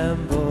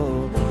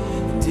tremble?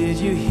 Did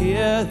you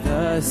hear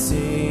the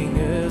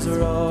singers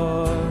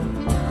roar?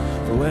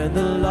 When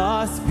the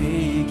lost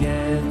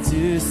began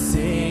to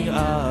sing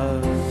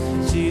of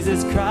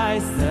Jesus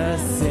Christ, the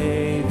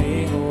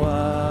saving one.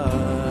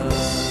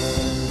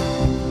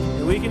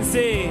 And we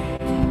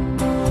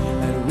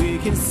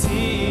can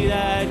see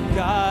that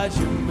God,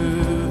 you're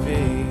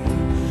moving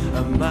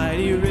a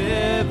mighty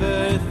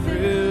river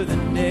through the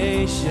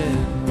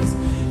nations,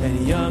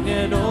 and young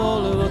and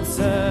old will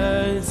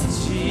turn to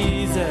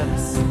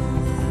Jesus.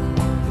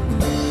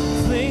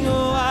 Fling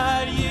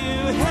wide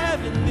you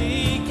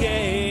heavenly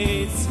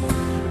gates,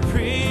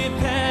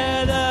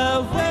 prepare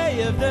the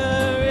way of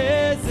the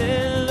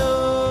risen Lord.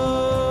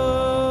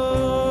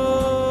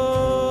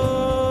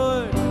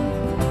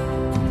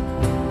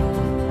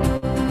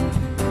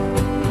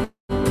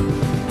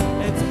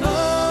 Let's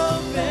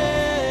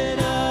open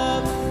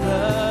up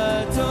the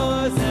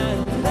doors and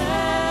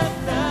let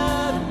the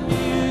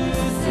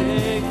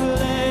music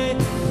play.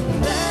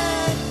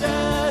 Let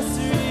the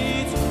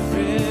streets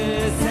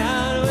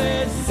resound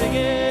with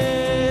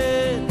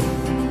singing.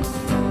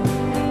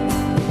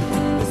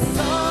 The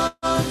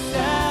songs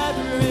that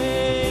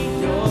bring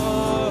your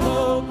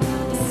hope,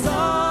 the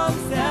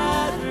songs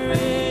that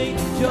bring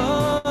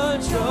your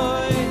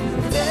joy,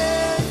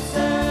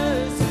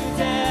 dancers who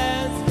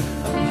dance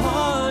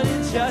upon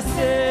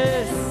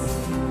injustice.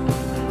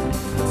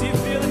 Do you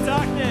feel the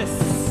darkness?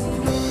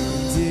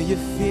 Do you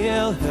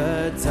feel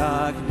the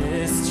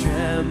darkness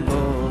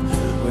tremble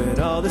when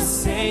all the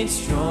saints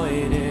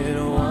join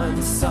in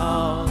one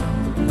song,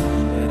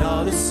 and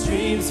all the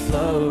streams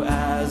flow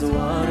as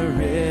one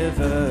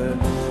river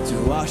to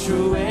wash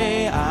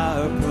away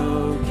our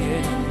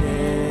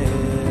brokenness?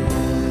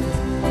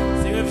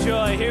 Sing of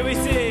joy, here we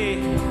see,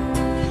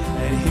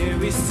 and here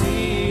we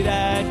see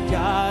that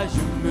God,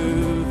 you're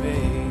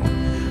moving.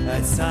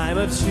 A time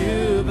of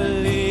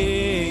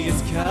jubilee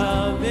is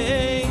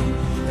coming,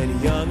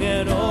 and young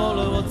and old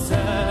will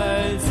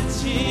turn to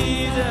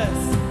Jesus.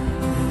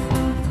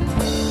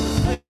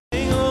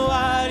 Fling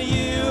wide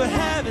you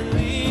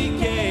heavenly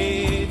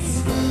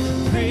gates,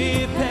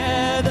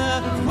 prepare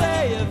the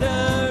way of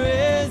the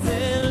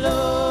risen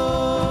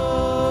Lord.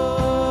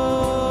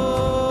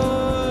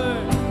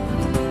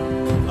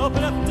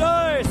 Open up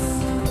doors.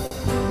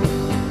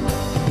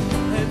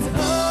 Let's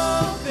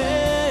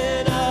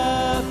open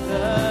up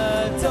the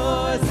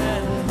doors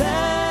and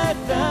let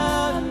the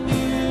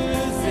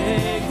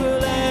music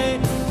play.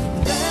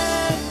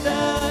 Let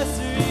the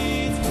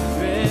streets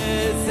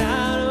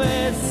resound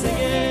with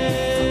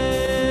singing.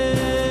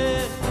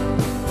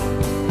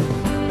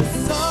 The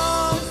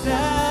songs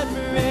that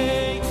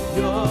bring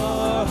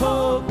your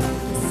hope,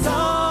 the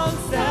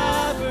songs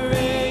that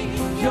bring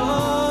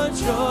your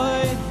joy,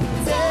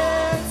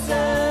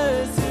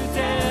 dancers who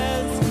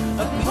dance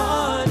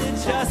upon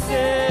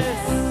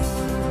injustice.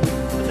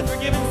 Let the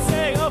forgiven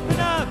sing, open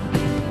up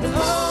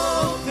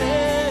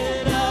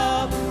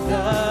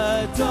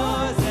the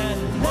doors and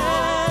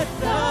let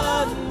the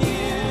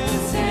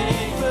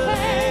music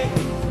play.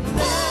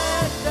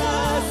 Let the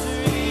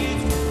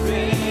streets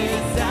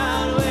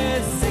resound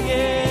with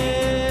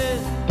singing.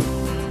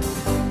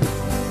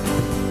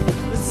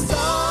 The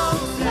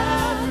songs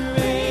that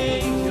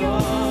bring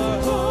your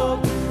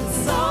hope, the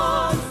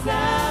songs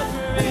that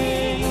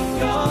bring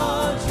your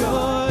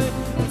joy,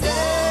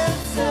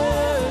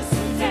 dancers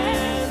who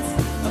dance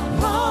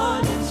upon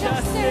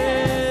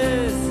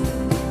injustice.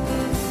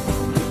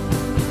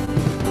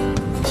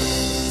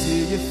 Do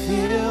you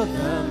feel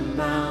the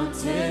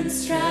mountains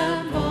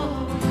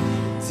tremble?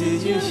 Did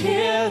you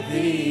hear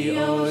the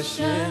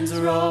oceans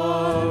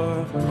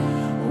roar?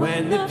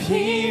 When the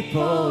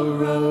people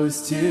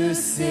rose to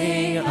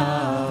sing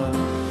of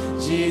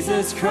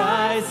Jesus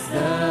Christ,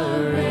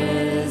 the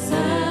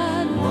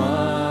risen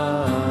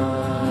one.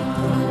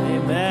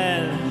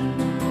 Amen.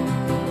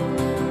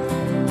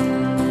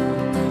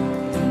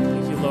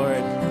 Thank you,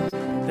 Lord.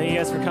 Thank you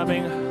guys for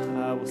coming.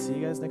 We'll see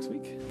you guys next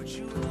week. But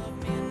you love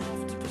me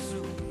enough to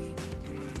pursue